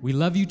 We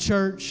love you,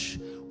 church.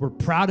 We're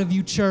proud of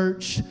you,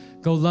 church.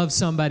 Go love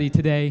somebody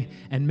today,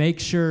 and make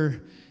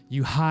sure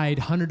you hide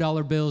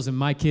 $100 bills in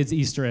my kids'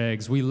 Easter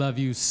eggs. We love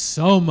you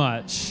so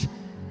much.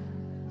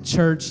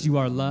 Church, you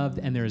are loved,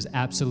 and there is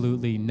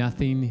absolutely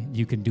nothing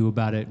you can do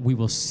about it. We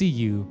will see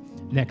you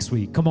next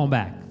week. Come on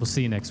back. We'll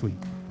see you next week.